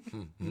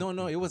sorry. no,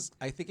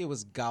 I think it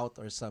was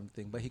gout or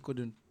something, but he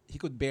could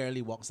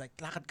barely walk. It's like,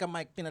 lakad ka,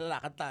 Mike,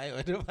 pinalalakad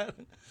tayo.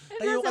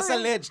 Tayo ka sa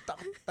ledge.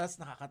 Tapos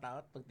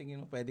nakakatakot. Pag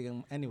tingin mo, pwede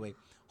kang, anyway.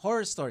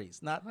 Horror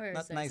stories, not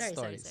nice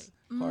stories.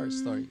 Horror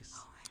stories.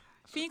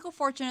 Feeling ko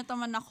fortunate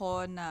naman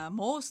ako na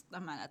most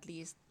naman at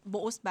least,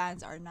 most bands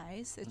are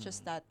nice. It's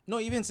just that,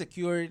 No, even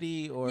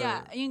security or...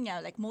 yeah, yun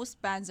nga, like most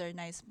bands are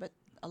nice, but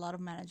a lot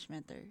of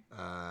management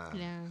are,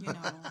 Yeah. you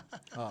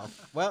know.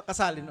 well,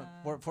 kasali no,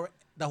 for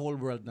the whole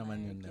world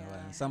naman yun. Like, Diba?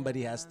 yeah,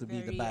 Somebody has to be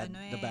the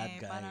very, bad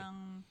guy.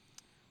 Parang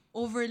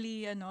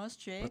overly,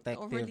 strict.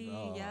 Protective, Overly,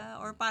 oo. yeah.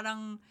 Or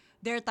parang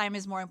their time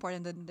is more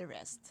important than the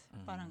rest.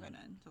 Parang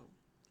ganun. So,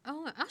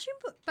 Oh, actually,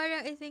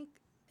 parang I think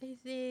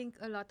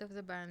a lot of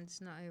the bands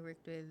na I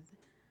worked with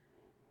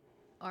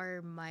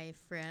are my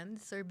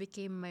friends or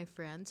became my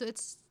friends. So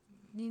it's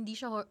hindi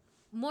siya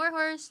more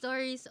horror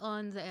stories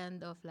on the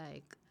end of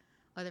like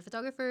other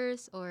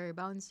photographers or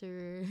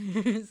bouncers.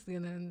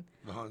 Ganun.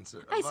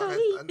 Bouncer. Ay, Bakit?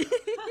 sorry.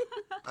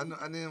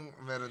 Ano yung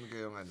meron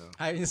kayong ano?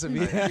 Ayaw niyo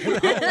sabihin.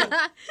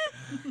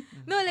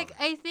 No, like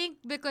I think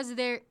because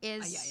there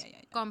is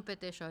yeah.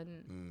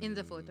 competition in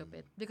the photo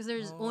pit because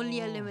there's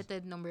only a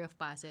limited number of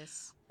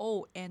passes.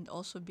 oh, and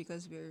also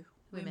because we're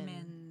Women.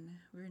 women,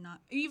 we're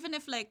not, even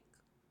if like,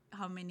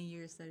 how many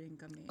years na rin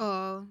kami.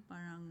 Oh,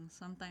 Parang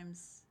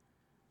sometimes,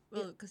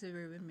 well, kasi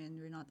we're women,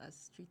 we're not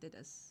as treated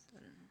as,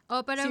 I don't know.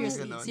 oh, parang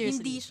Seriously.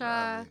 hindi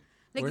siya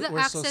like the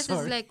We're so access is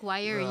sorry. like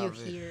why are you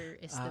Grabe. here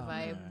is the Ah,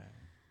 vibe. alright.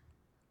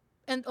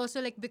 And also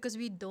like because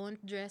we don't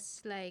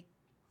dress like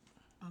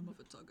I'm a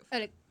photographer.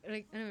 like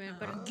ano yun,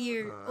 parang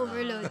gear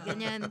overload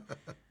ganyan.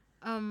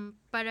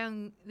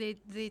 Parang they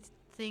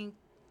think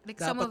like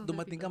some Dapat of the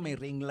dumating ka, people may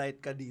ring light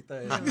ka dito.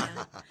 Yeah.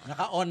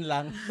 Naka-on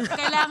lang.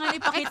 Kailangan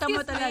ipakita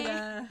mo Excuse me. talaga.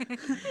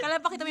 Kailangan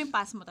ipakita mo yung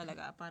pass mo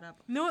talaga para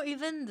No,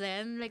 even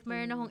then, like,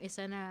 meron akong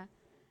isa na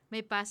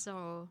may pass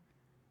ako,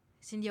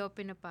 kasi hindi ako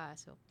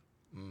pinapasok.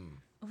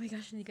 Oh my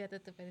gosh, hindi ka ito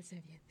pwede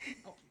sabihin.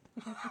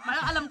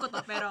 parang alam ko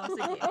to, pero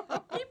sige.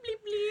 Blip,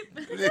 blip,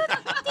 blip.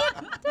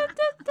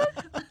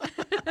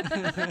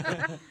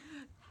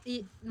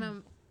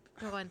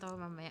 Kukwento ko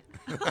mamaya.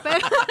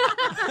 Pero,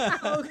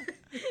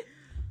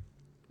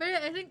 pero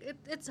I think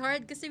it's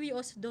hard kasi we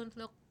also don't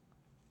look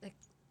like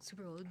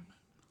super old.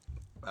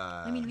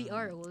 I mean, we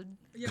are old.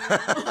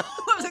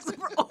 Like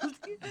super old.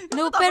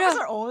 No, Photographers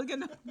pero, are old,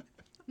 ganun.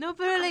 no,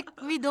 pero like,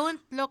 we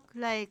don't look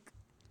like,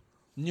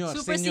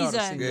 Super Senior.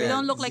 seasoned. We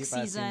don't look like Hindi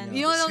pa seasoned.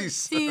 we don't look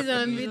Season.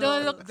 seasoned, we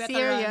don't look Veteran.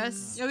 serious.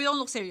 Yeah, we don't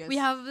look serious. We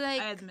have I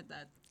like admit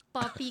that.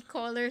 poppy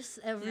colors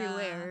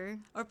everywhere.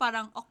 Or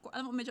parang, awkward,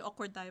 alam mo, medyo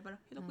awkward tayo. Parang,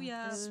 hello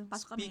kuya,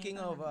 pasok kami. Speaking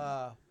of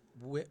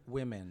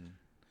women,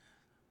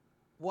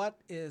 what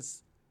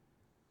is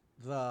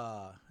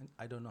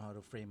I don't know how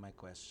to frame my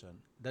question.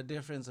 The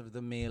difference of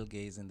the male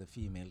gaze and the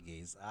female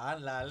gaze.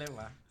 Ang lalim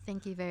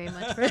Thank you very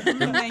much for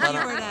Thank you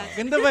for that.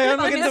 Ganda ba yun?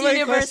 Maganda Miss ba yung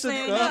Universe question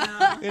na ko?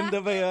 yun, Ganda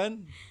ba yun?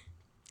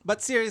 But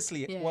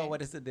seriously, Yeah.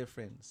 what is the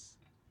difference?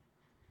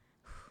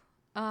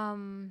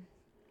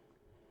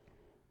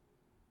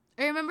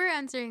 I remember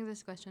answering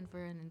this question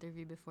for an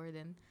interview before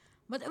then.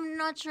 But I'm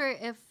not sure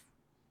if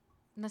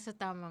nasa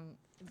tamang,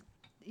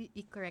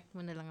 i-correct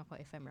mo na lang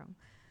ako if I'm wrong.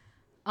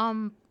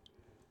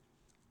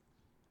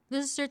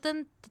 There's a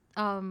certain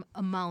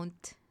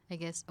amount, I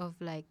guess, of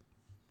like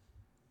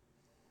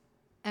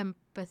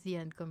empathy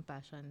and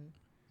compassion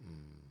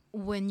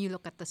when you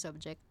look at the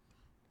subject.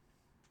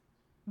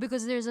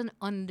 Because there's an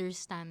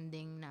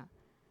understanding na,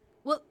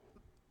 well,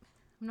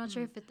 I'm not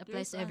sure if it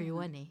applies to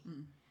everyone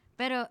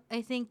Pero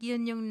I think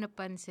yun yung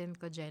napansin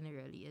ko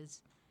generally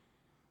is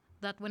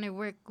that when I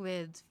work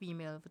with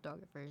female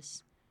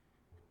photographers,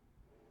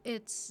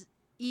 it's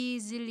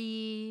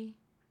easily,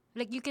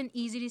 like you can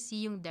easily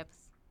see yung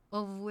depth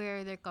of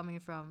where they're coming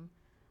from,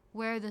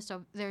 where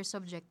their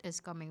subject is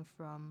coming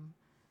from,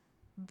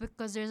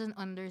 because there's an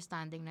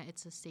understanding that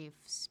it's a safe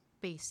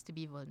space to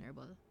be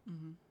vulnerable.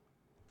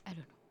 I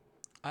don't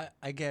know.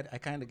 I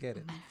kind of get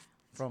it.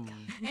 From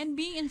And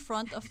being in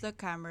front of the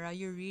camera,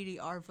 you really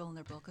are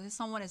vulnerable because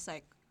someone is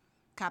like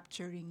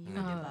capturing you,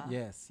 diba?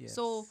 yes.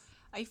 So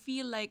I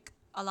feel like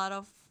a lot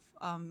of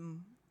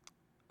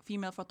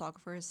female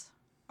photographers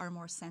are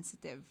more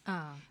sensitive.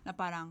 Na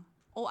parang,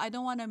 oh, I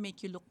don't want to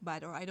make you look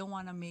bad, or I don't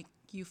want to make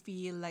you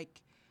feel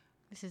like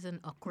This is an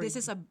awkward. this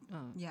is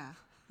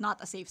not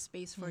a safe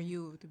space for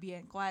you to be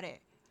in. Kuwari,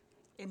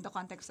 in the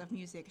context of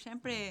music,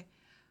 syempre,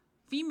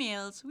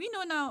 females, we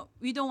know now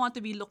we don't want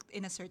to be looked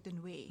in a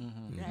certain way,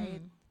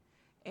 right?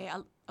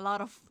 A lot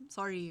of,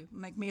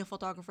 like male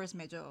photographers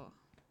medyo,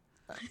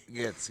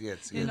 Gets.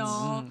 you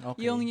know,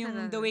 okay. yung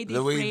the way they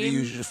The way frame they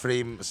usually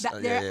frame,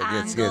 their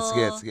angle,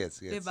 gets.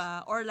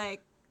 diba? Or like,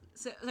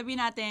 sabihin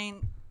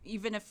natin,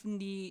 even if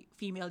hindi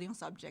female yung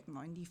subject mo,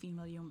 hindi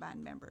female yung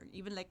band member,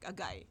 even like a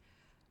guy,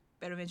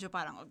 pero medyo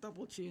parang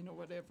double chin or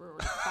whatever, or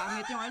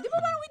pangit yung, di ba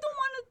parang we don't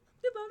want to,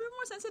 di ba? We're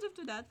more sensitive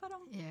to that.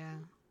 Parang,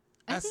 Yeah.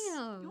 I As- think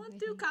we want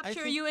to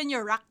capture think- you in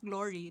your rock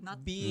glory,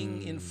 not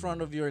being in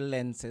front of your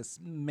lenses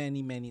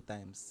many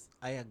times.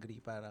 I agree.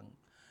 Parang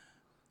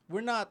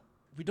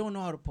we don't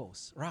know how to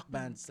pose. Rock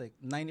bands, like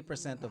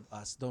 90% of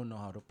us don't know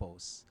how to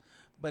pose.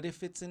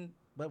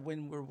 But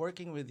when we're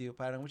working with you,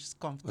 parang we're just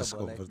comfortable. Mas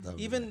comfortable.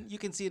 Even you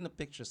can see in the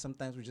picture,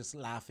 sometimes we're just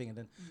laughing and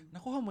then,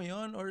 nakuha mo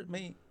yun? Or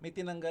may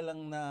tinanggal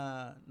lang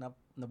na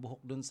buhok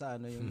dun sa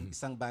yung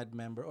isang band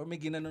member, or may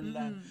ginanon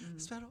lang.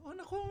 Tapos parang,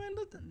 nakuha mo yun.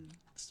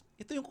 Tapos,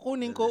 ito yung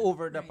kunin ko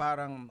over the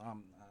parang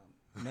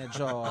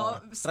medyo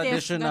stiff,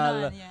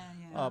 traditional. ganon.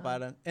 Yeah.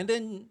 Parang, and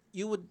then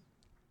you would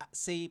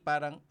say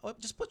parang,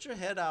 just put your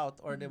head out,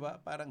 or diba,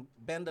 parang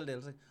bend a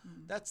little.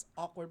 That's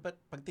awkward, but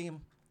pagtingin,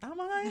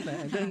 tama nga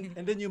yun.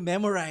 And then you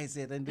memorize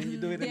it, and then you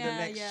do it in the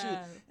next shoot.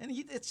 And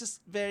it's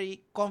just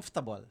very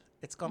comfortable.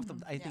 It's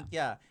comfortable. I think,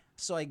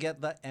 So I get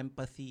the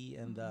empathy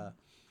and the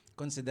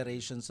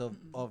considerations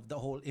of the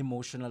whole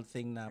emotional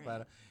thing na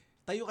para,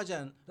 tayo ka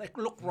dyan, like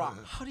look rock.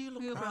 How do you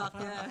look rock?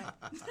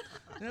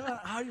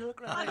 Diba? How do you look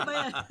rock?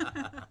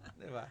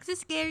 Diba? Kasi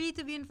scary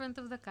to be in front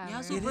of the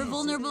camera. Yeah, super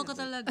vulnerable ka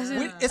talaga.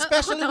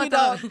 Especially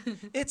without,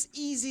 it's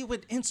easy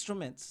with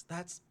instruments.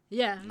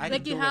 Yeah, I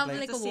like can you do it have like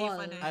like it's a a safe wall.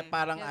 one,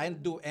 I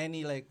don't do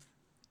any like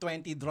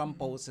 20 drum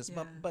poses,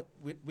 Yeah. but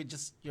with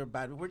just your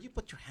band, where do you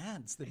put your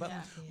hands? Diba?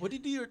 Yeah. What do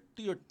you do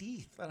to your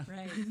teeth?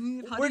 Right.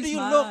 Where do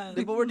you look?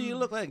 Diba? Where do you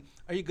look like?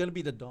 Are you gonna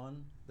be the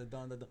Don? The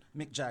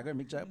Mick Jagger?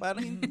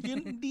 Parang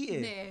yun hindi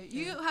eh. Hindi.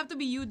 You have to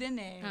be you din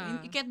eh.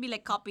 Ah. You can't be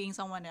like copying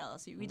someone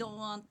else. We don't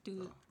want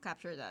to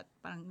capture that.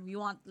 Parang we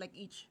want like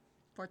each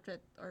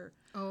portrait or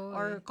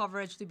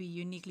coverage to be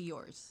uniquely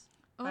yours.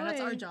 Parang that's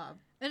our job.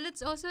 And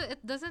it's also,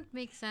 it doesn't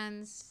make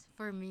sense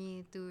for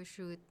me to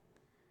shoot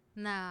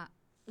na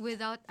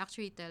without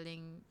actually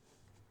telling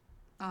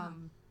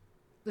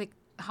like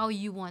how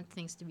you want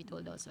things to be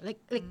told also. Like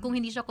kung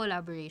hindi siya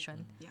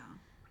collaboration. Yeah.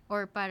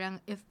 Or parang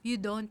if you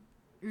don't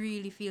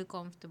really feel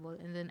comfortable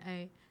and then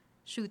I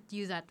shoot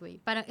you that way,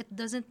 parang it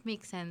doesn't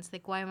make sense.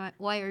 Like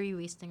why are you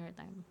wasting our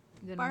time?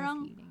 Ganun yung Parang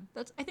feeling.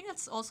 I think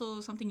that's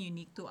also something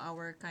unique to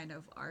our kind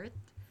of art.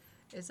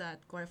 Is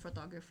that core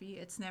photography?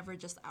 It's never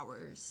just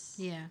ours.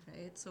 Yeah.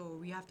 Right? So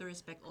we have to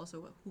respect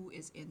also who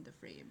is in the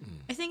frame.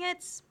 I think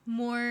it's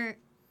more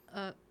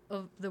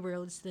of the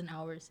world's than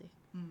ours eh.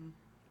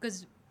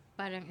 Because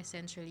parang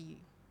essentially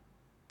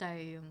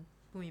tayo yung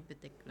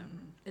pumipitik lang.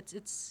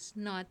 It's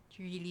not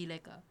really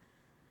like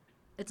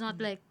it's not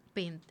like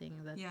painting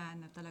that. Yeah,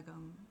 na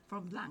talagang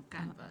from blank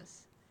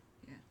canvas.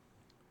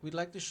 We'd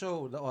like to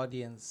show the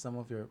audience some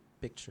of your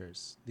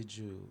pictures. Did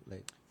you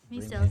like May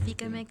bring selfie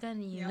anything? kami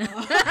kanina.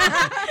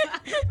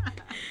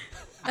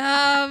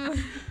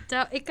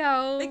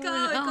 Ikaw.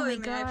 Oh my may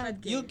God. iPad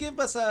You give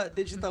us a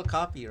digital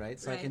copy, right?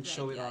 So I Right, can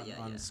show it right.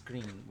 Yeah, on yeah.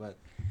 screen.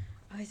 But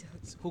Ay, sorry.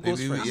 who goes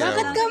Maybe we- first? yeah.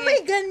 Bakit ka may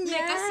Hindi,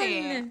 ganyan? kasi,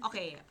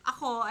 okay,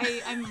 ako,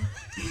 I'm...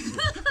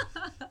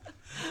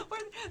 My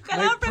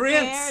Kailangan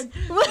prince! prepared.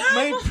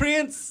 My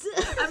prince!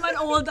 I'm an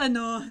old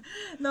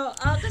No,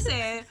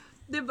 kasi,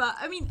 diba,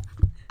 I mean,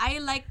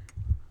 I like,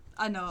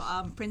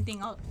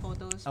 printing out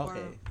photos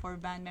Okay. for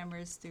band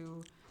members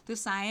to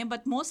sign,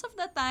 but most of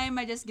the time,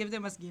 I just give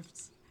them as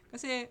gifts.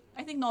 Kasi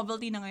I think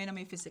novelty na ngayon na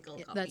may physical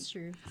copy. That's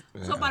true.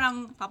 So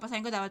parang papasahin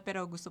ko dapat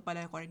pero gusto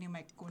pala ko rin yung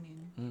mic kunin.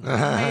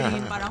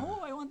 Irene parang,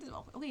 I want this.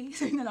 Okay,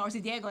 sa'yo na lang. Or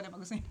si Diego na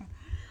gusto niya.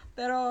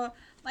 Pero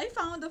I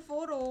found a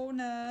photo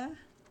na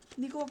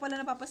hindi ko pa pala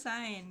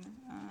napapasign.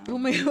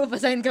 May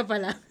mapasign ka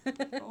pala.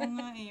 Oo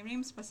nga eh.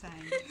 Rims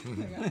pasign.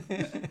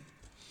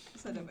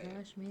 Saan na ba yun?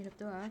 Gosh, mahirap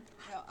to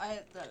Ay,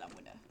 ito lang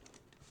muna.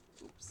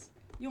 Oops.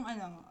 Yung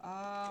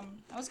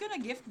I was gonna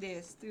gift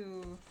this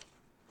to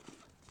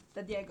the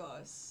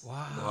Diegos.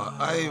 Wow.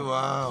 Ay,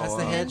 wow. That's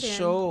the wow. head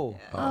show.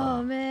 Oh,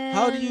 man.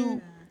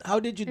 How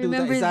did you do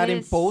that? Remember Is that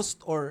in this.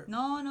 post or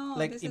No.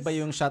 like this iba is,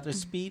 yung shutter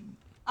speed?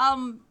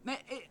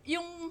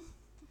 Yung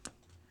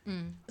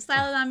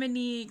style namin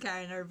ni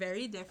Karen are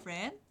very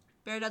different.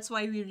 Pero that's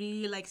why we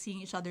really like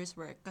seeing each other's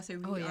work. Kasi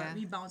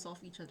we bounce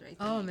off each other, I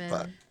think. Oh,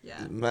 man.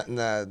 Yeah.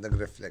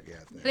 Nag-reflect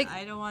yata. Like,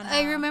 I don't wanna...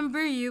 I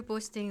remember you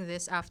posting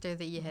this after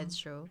the E-Heads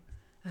show.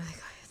 Oh my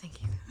God, thank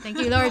you. Thank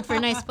you, Lord, for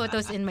nice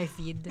photos in my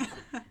feed.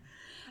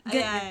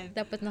 Ayan.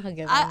 Dapat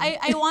nakagawa.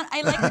 I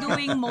like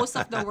doing most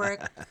of the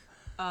work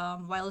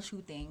while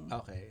shooting.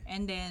 Okay.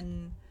 And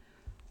then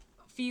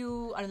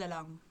few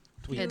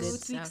Tweaks.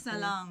 Edits tweaks na after.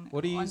 lang.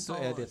 What do you on use to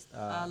post. edit?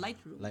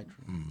 Lightroom.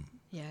 Lightroom.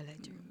 Yeah,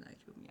 Lightroom.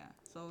 Lightroom, yeah.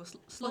 So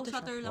slow Photoshop.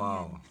 shutter lang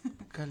Wow. yan.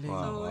 Galing.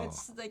 Wow. So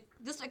it's like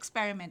just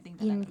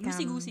experimenting talaga. In-cam.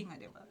 Lucy-goosey nga,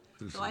 diba?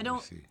 So I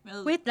don't...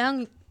 Well, Wait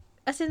lang.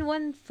 As in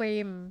one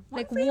frame.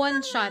 Like frame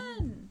one lang shot.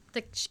 yan.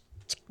 Like,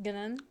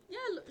 ganon.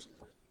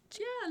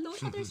 Yeah, low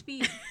shutter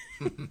speed.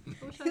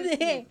 Low shutter Hindi.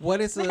 speed.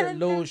 What is a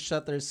low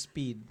shutter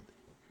speed?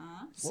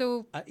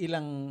 So,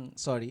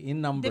 In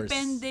numbers.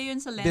 Depende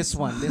yun sa lens. This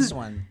one.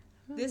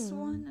 This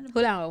one, ano ba?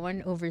 wala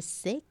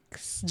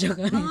 1/6. Joke.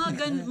 mga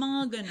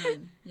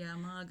ganon. Yeah,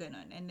 mga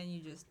ganon. And then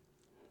you just,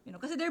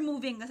 kasi they're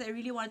moving, kasi I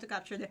really wanted to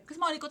capture them. Kasi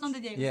makalikot ng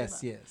Diego,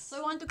 Yes, diba? yes.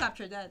 So I want to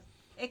capture that.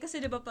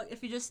 Kasi diba,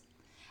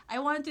 I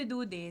wanted to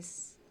do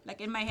this, like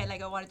in my head,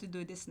 like I wanted to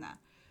do this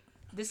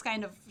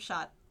kind of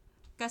shot.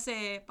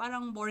 Kasi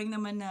parang boring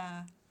naman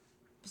na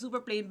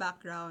super plain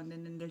background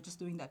and then they're just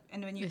doing that.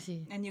 And when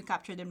you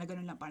capture them na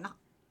ganun lang, parang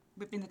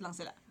pipindot lang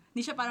sila.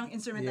 Hindi siya parang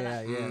instrumental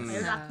lang.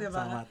 Yes.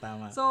 Diba?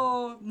 Tama.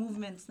 So,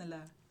 movements nila.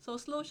 So,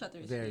 slow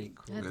shutter Very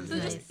speed. cool. That's So,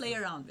 nice. just play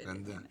around with it.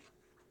 Ganda.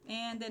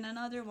 And then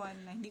another one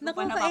na hindi ko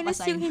pa Nakakainis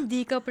napapasign. yung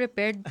hindi ka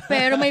prepared,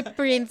 pero may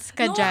prints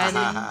ka dyan.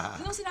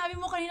 Nung sinabi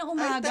mo kanina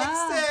umaga.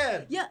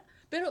 texted! Yeah.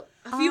 Pero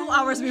a few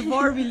hours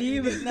before we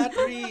leave. Did not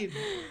read.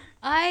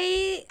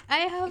 I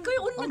have Ikaw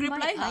yung unang on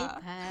nag-reply, my ha?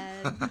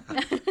 iPad.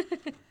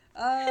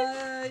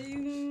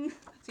 Yung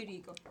si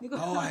Rico.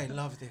 Oh, I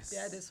love this.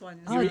 Yeah, this one.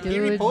 Oh, You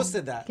dude.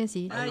 reposted that. Can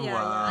see.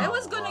 I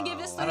was gonna give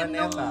this to him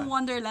Araneta. nung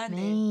Wonderland.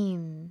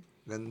 Man.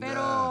 Ganda.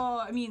 Pero,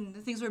 I mean,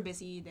 things were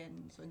busy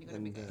then. So, hindi ko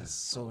nabigay.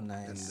 So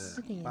nice.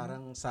 Ganda.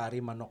 Parang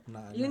sari manok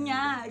na. Yun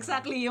nga,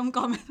 exactly yung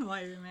comment mo,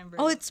 I remember.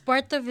 Oh, it's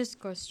part of his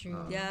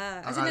costume.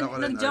 Yeah. Kasi Akala ko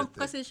rin nag-jump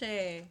arte. kasi siya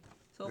eh.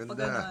 So, pag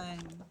Ganda. ganun.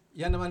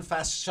 Yan naman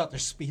fast shutter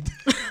speed.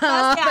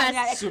 Fast yan,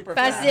 yeah. Super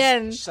Fast fast.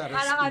 yan. Shutter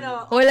Parang speed. ano,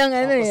 Walang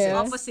ano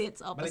Opposite.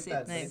 eh.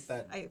 Opposites.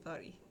 Baliktad. Ay,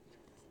 sorry.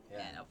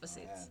 Yan,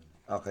 opposites.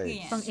 Okay.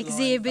 Yeah. Pang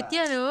exhibit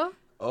yan, oh.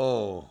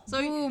 Oh.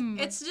 So, Boom.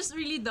 it's just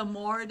really the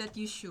more that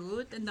you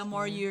shoot and the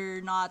more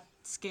you're not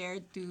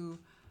scared to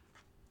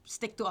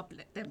stick to a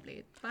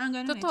template. Parang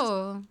ganun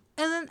Totoo.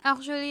 And then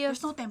actually,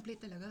 There's no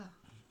template talaga.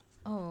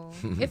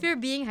 if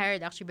you're being hired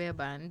actually by a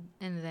band,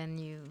 and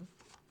then you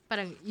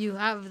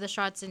have the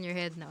shots in your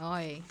head na,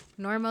 okay,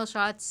 normal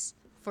shots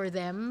for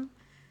them,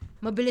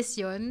 mabilis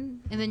yun,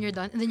 and then you're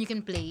done, and then you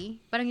can play.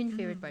 Parang yun yung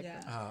favorite part.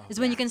 Yeah. Oh.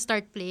 Is when you can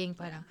start playing,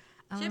 parang,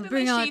 Siyempre,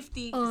 bring may out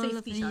safety all of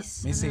shots.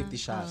 these. May safety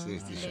shots.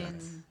 Safety And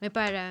shots. May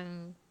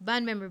parang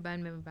band member,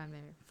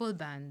 full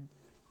band,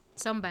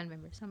 some band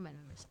members,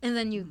 and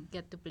then you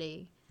get to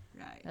play.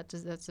 right.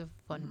 That's a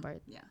fun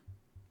part. Yeah.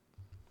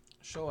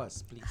 Show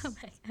us, please.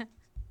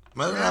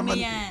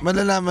 Marami yan.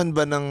 Malalaman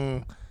ba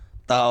ng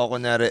tao,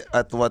 kunyari,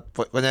 at what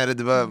point, kunyari,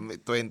 di ba,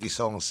 may 20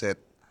 song set,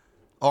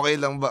 okay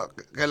lang ba,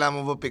 kailangan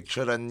mo ba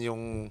picturean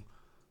yung,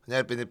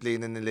 kunyari, piniplay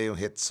na nila yung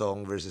hit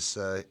song versus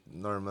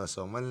normal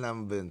song,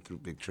 malalaman ba yun through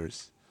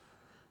pictures?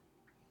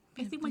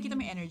 I think makita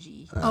may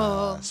energy.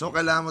 So,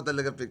 kailangan mo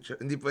talaga picture,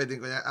 hindi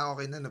pwedeng, kunyari,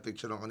 okay na,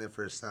 na-picture ko na yung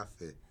first half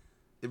eh.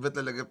 Iba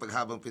talaga pag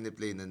habang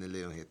piniplay na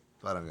nila yung hit,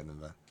 parang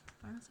ganun ba?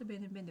 Parang sa Ben,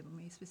 di ba?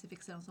 May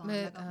specific song.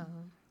 May, Like,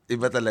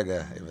 Iba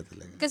talaga.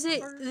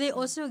 Kasi they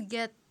also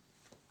get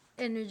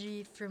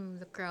energy from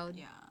the crowd.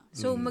 yeah.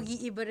 So,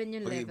 mag-iiba rin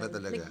yung Mag-iiba level.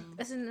 talaga. Like,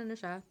 as in, ano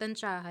siya,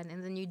 tansyahan,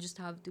 and then you just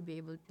have to be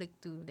able,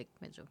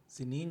 medyo.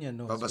 Si Nina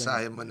knows.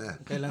 Babasahin mo na.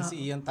 Kailan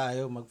si Ian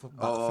tayo Oo,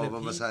 mag-backflip.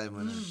 babasahin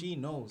mo na. She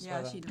knows.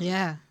 Yeah, Parang- she knows.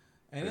 Yeah.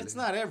 And it's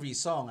not every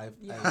song I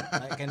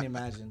can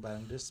imagine, but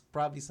there's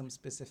probably some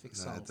specific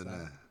songs ito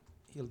na. that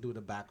he'll do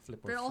the backflip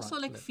or Pero also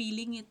front like flip.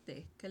 feeling it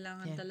eh.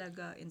 Kailangan Yeah.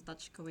 talaga in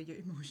touch ka with your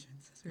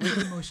emotions. It's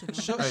really emotional.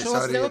 Show Ay, us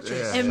sorry. the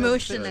Yeah.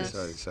 Emotional.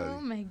 Sorry.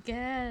 Oh my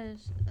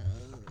gosh.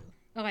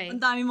 Okay.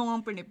 Ang dami mo nga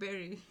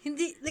prepare eh.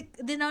 Hindi,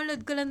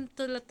 dinownload ko lang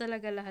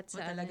talaga lahat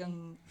So sa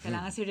talagang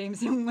kailangan si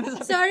Rames yung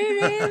masasabi. Sorry,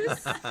 Rims.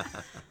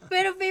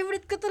 Pero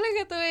favorite ko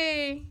talaga to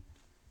eh.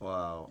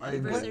 Wow.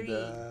 Anniversary.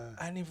 Ganda.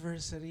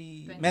 Anniversary.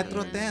 20.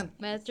 Metro tent.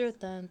 Metro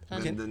tent.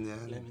 Ganda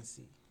niyan. Let me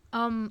see.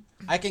 Um,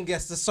 I can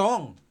guess the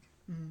song.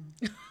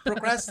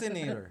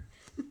 Procrastinator.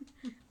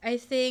 I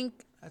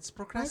think That's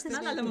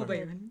procrastinator. Naalala mo ba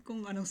yun?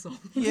 Kung anong song?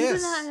 hindi ko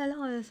Yes. naalala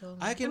ko yung song.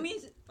 I I can. mean,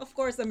 of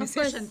course, the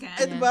musician course. can.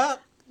 Eh, diba?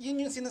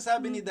 Yun yung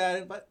sinasabi ni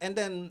Darren. And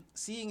then,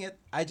 seeing it,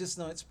 I just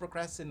know it's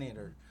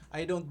procrastinator.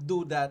 I don't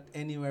do that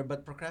anywhere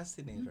but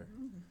procrastinator.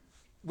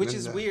 Which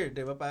is Ganda. weird,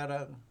 diba?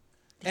 Parang,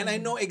 and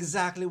I know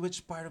exactly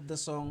which part of the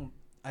song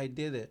I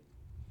did it.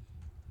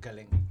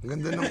 Galing.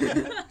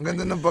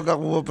 Ganda ng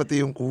pagkakuha, pati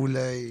yung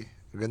kulay.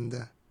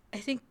 Ganda. I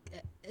think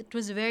it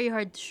was very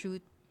hard to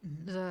shoot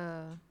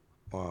the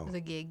Wow.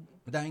 gig.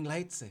 Madaming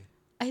lights eh.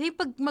 I think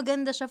pag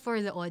maganda siya for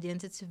the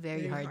audience, it's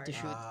very hard to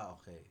shoot. Ah,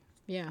 okay.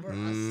 Yeah.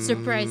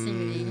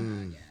 Surprisingly.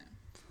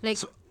 Like,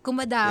 kung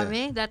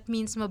madami, that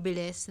means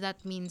mabilis. That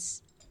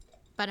means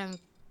parang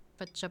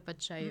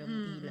patsa-patsa yung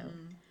ilaw.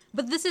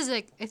 But this is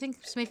like, I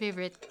think it's my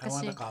favorite. I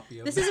want Kasi a copy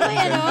of this that. is my,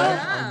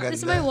 Ang this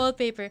is ganda. my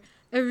wallpaper.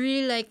 I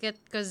really like it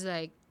because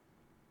like,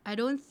 I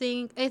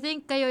think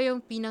kayo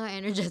yung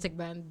pinaka-energetic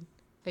band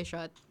I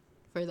shot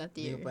for that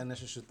Hindi year. pa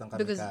na-shoot ng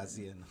Because-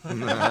 kamikaze. Ano?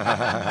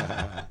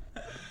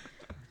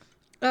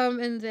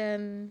 And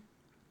then,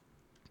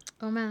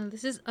 oh man,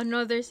 this is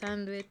another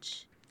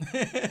sandwich.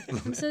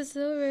 I'm so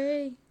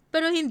sorry.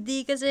 Pero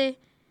hindi kasi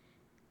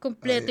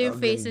kompleto Ay, yung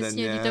ang faces ganda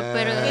niyo dito. niyan.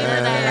 Pero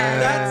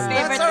That's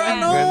Favorite our band.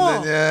 ano. Ganda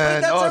niyan.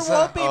 Wait, that's Oh, our sa-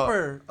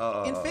 wallpaper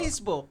oh, in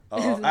Facebook. Oo.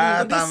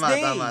 To this Tama,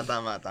 day.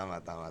 tama.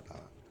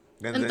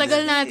 Ganda ang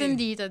tagal niyan. natin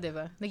dito, di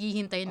ba?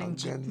 Naghihintay ng Ang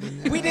jeep. ganda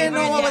niyan. We didn't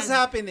know what was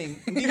happening.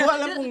 Hindi ko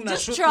alam kung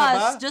Just na-shoot na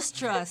ba. just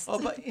trust. O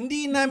ba,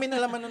 hindi namin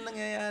alam anong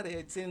nangyayari.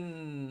 It's in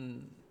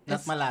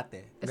Not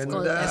Malate.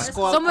 Ganda.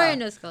 Escolta. Somewhere in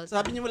Escolta.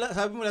 Sabi mo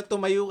lang,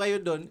 tumayo kayo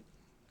doon.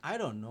 I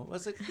don't know.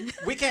 Was it,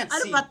 we can't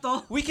Ano see. ba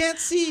to? We can't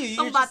see.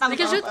 Ang batang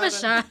Nakashoot pa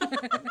siya.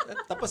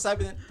 Tapos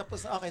sabi na,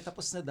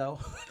 tapos na daw.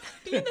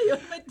 Yun na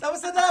yun.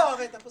 tapos na daw.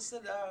 Okay, tapos na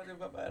daw.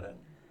 Diba parang,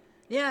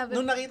 Yeah, but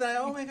nung nakita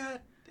na, oh my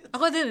God.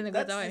 ako din,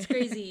 nagkatawa. It's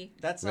crazy.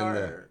 That's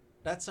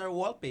our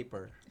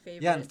wallpaper.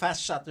 Favorite. Yan, fast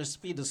shutter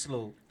speed is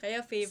slow.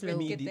 Kaya favorite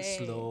Medium kita eh.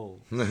 slow.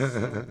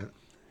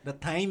 The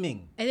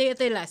timing. I think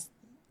ito yung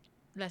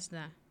last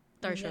na.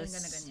 Tarsius.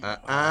 Ganyan.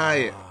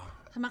 Ay,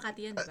 Sa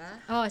Makati yan, diba?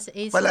 Oh, sa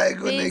AC. palagi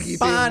ko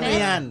nakikita Paano yung-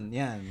 yan?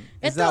 Yan.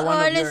 Is Ito that one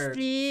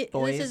honestly, of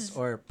your toys this is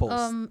or post?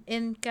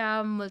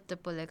 in-cam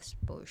multiple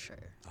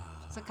exposure.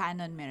 Sa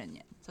Canon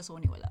meron yan. Sa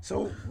Sony wala.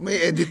 So, may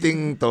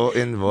editing to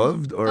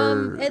involved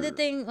or...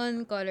 Editing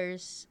on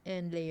colors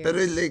and layers. Pero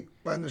like,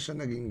 paano siya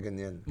naging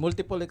ganyan?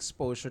 Multiple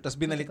exposure. Tapos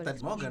binaliktad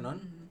mo,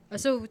 ganon?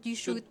 So, you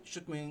shoot.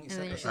 Shoot mo yung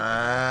isa. And then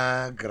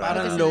tapos Grabe.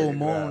 parang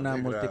low-mo Grabe, na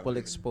grabe. multiple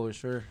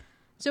exposure.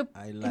 So,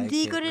 I like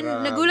hindi it. ko rin,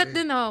 Grabe. nagulat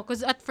din ako.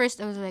 Because at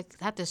first, I was like,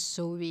 that is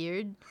so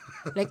weird.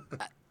 Like,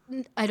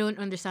 I don't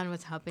understand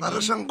what's happening. Parang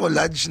siyang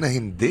collage na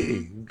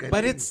hindi.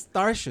 But it's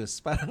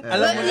Tarsius. Parang,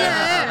 alam mo na.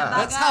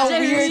 yeah. That's how I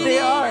weird they really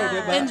are,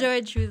 diba?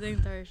 enjoyed shooting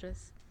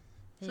Tarsius.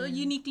 So,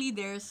 uniquely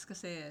theirs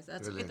kasi.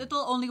 It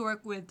will only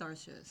work with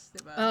Tarsius,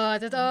 diba?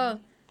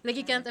 Totoo. Like,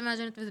 you can't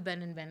imagine it with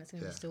Ben and Ben. It's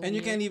gonna be so And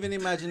you weird. can't even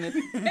imagine it,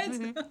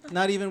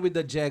 not even with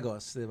the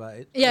Jegos, diba?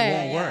 It Yeah,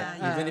 won't yeah, work,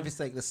 yeah. even if it's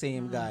like the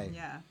same guy.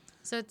 Yeah.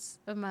 So, it's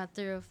a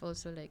matter of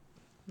also, like,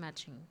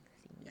 matching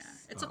themes.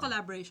 Yeah. It's a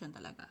collaboration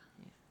talaga.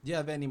 Do you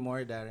have any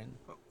more, Darren?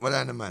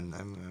 Wala naman.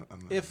 I'm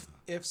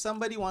If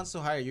somebody wants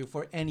to hire you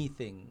for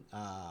anything,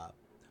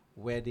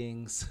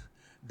 weddings,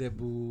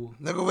 debut,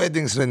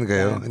 Nag-weddings rin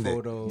kayo? band Hindi.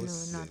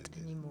 photos, No, not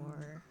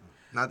anymore.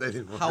 Not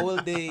anymore. how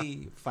will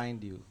they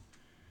find you?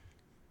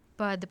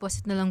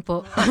 Pa-deposit na lang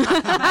po.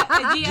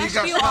 GS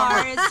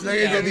QRs.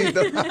 Nakita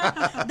dito.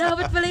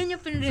 Dapat pala yun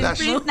yung pinrint mo.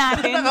 Print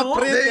natin, no?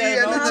 Naka-print Hindi,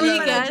 eh, ano no? na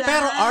Gcash.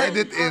 Pero art,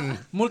 Edit in.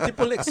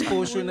 multiple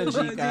exposure na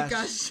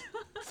Gcash.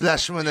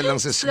 Flash mo na lang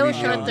sa Slow screen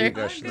yung shutter.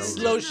 Gcash na.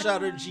 Slow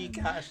shutter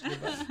Gcash,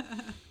 diba?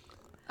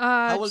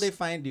 How will they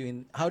find you? And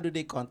how do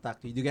they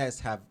contact you? Do you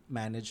guys have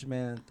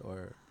management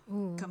or...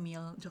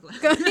 Camille. Joke lang.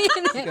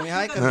 Kami,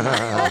 hi,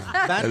 Camille.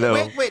 Hello.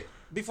 Wait.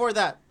 Before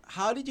that,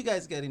 how did you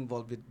guys get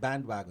involved with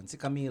Bandwagon? Si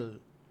Camille,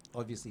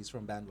 obviously, is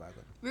from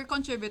Bandwagon. We're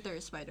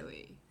contributors, by the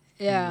way.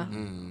 Yeah.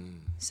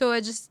 Mm. So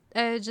I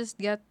just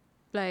get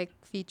like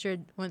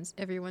featured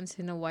every once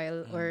in a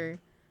while or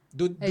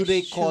Do I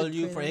they shoot call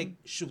you for for, hey, them.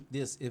 shoot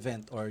this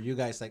event? Or you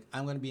guys like,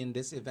 I'm going to be in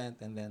this event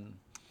and then...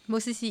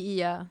 mostly si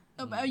Iya.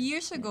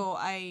 Years ago,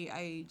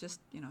 I just,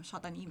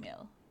 shot an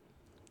email.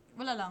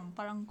 Wala lang,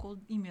 parang cold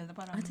email na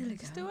parang, talaga?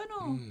 gusto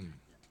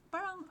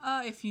parang,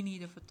 if you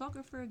need a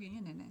photographer,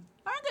 ganyan.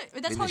 Parang,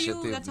 that's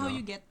Initiative, how no?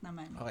 you get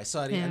naman. Okay,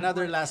 sorry. Yeah.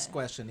 Another last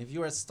question. If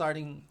you are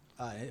starting,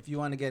 if you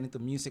want to get into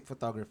music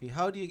photography,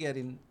 how do you get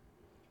in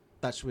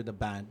touch with the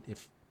band?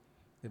 If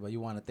diba, you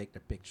want to take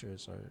the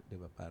pictures or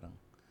diba, parang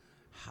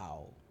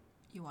how?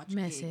 You watch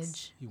gigs.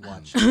 Message. You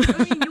watch. I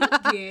mean, you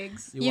watch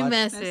gigs. You watch-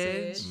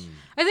 message. Message.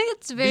 I think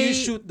it's Do very you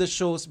shoot the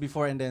shows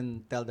before and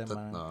then tell them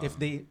No. if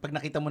they pag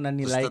nakita mo na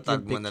ni Tapos like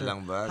tatag yung mo na picture, lang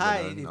ba?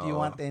 hi, Ganon, if you oo.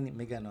 want any,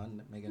 may ganon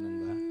ba?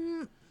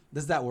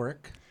 Does that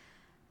work?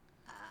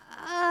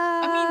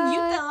 I mean, you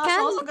tell us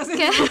also kasi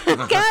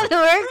can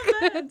work.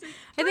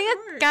 I think it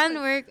work. can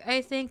work.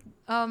 I think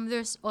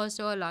there's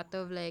also a lot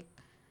of like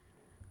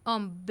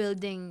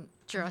building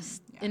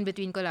trust in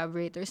between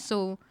collaborators.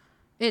 So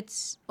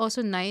it's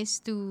also nice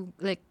to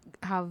like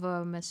have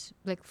a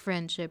like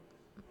friendship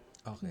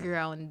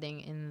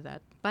grounding in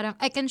that. Parang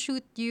I can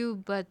shoot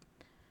you, but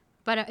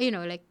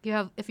like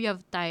if you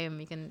have time,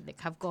 you can like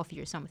have coffee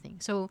or something.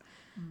 So,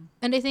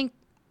 and I think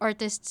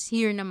artists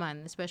here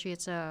naman, especially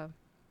it's a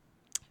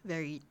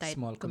very tight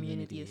Small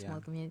community, community, a small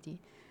yeah. community.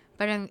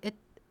 Parang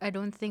I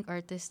don't think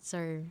artists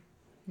are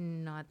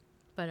not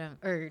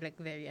or like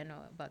very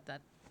about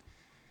that.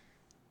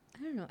 I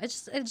don't know. I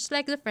just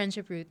like the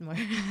friendship route more.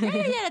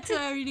 Yeah, it's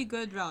a really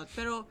good route.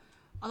 Pero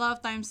a lot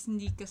of times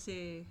hindi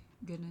kasi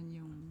ganun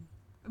yung.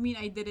 I mean,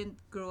 I didn't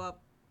grow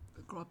up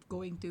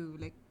going to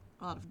like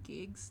a lot of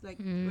gigs. Like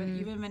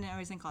even when I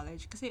was in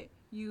college, kasi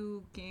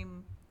you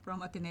came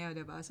from Ateneo,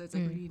 diba? So it's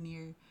like really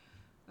near.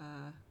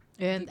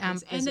 And gigs. amp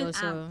And is then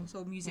also. amp,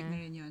 so music na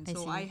rin yun. I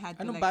So see. I had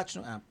to Anong like. batch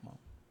ng amp mo?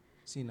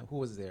 Sino? Who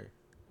was there?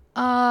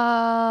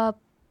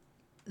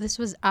 This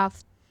was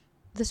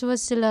This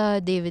was sila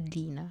David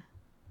Lina.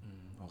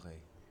 Okay.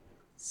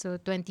 So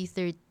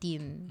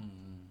 2013.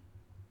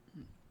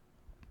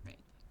 Right.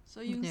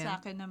 So yung Yeah. sa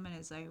akin naman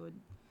is I would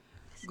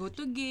go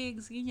to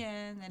gigs,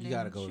 ganyan, and You then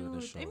gotta go to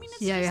the shoot. I mean,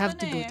 shows. it's Yeah, you just have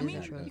to ano go eh. to I mean,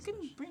 the shows. you can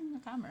bring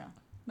a camera.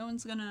 No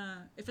one's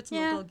gonna, if it's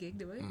Yeah. local gig,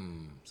 di ba?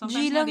 Mm.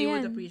 Sometimes G nga lang they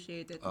would yan.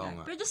 appreciate it. Oo Yeah.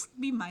 nga. Pero just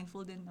be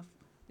mindful din of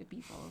the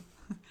people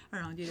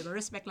around you, di ba?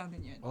 Respect lang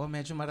din yun. Oh,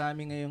 medyo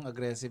marami ngayong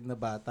aggressive na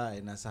bata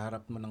nasa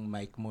harap mo ng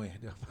mic mo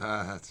di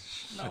ba?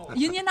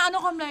 Yun yan na ano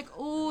ko, I'm like,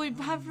 oh,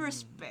 have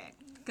respect.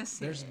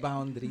 Kasi There's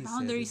boundaries.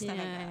 boundaries di ba?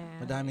 talaga. Yeah.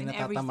 Madami In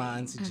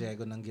natatamaan everything. si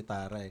Diego ng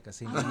gitara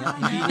kasi hindi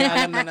niya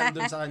alam na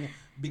nandun sa kanya.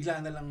 Bigla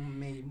na lang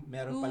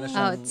meron pala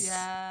siyang Outs.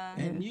 Yeah.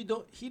 and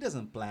he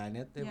doesn't plan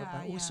it, di ba? Yeah,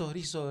 Parang, yeah.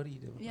 sorry,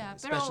 di ba? Yeah,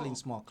 Especially pero- in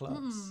small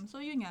clubs.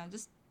 So yun nga,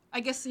 just,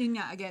 I guess yun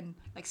nga, again,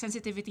 like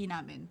sensitivity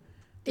namin.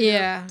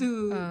 Yeah.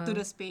 To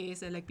the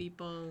space and like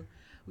people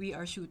we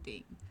are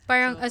shooting.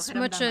 Parang So, as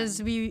much pakiramdaman.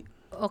 as we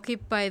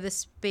occupy the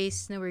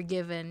space na we're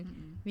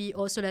given, we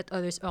also let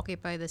others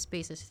occupy the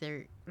spaces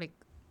they're like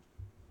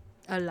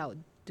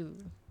allowed to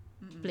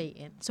play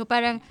in. So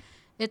parang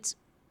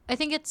I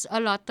think it's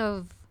a lot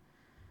of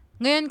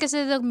ngayon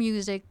kasi the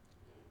music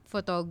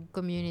photog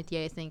community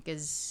I think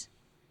is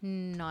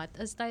not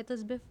as tight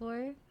as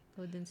before. I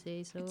wouldn't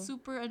say so. It's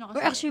super ano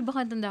Or kasi, actually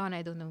baka tanda ko na,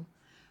 I don't know.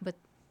 But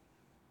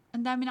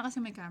ang dami na kasi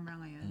may camera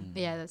ngayon.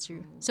 yeah, that's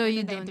true. So And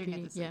you then the don't internet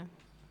really is like- yeah.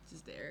 It's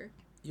just there.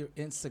 Your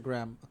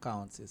Instagram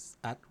accounts is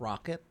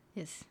 @rocket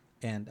Yes.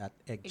 and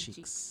Eggcheeks.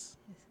 @eggcheeks.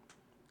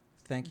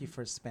 Thank you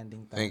for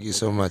spending time. Thank you with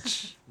so us. much.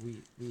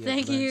 We have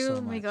Thank learned you. so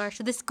Oh my much. gosh.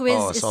 This quiz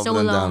is so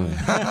sobrang long.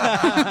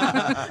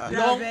 dami.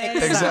 Long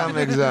Exam.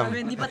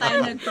 Grabe, hindi pa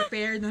tayo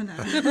nag-prepare nun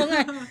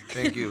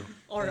Thank you.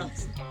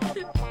 Orals.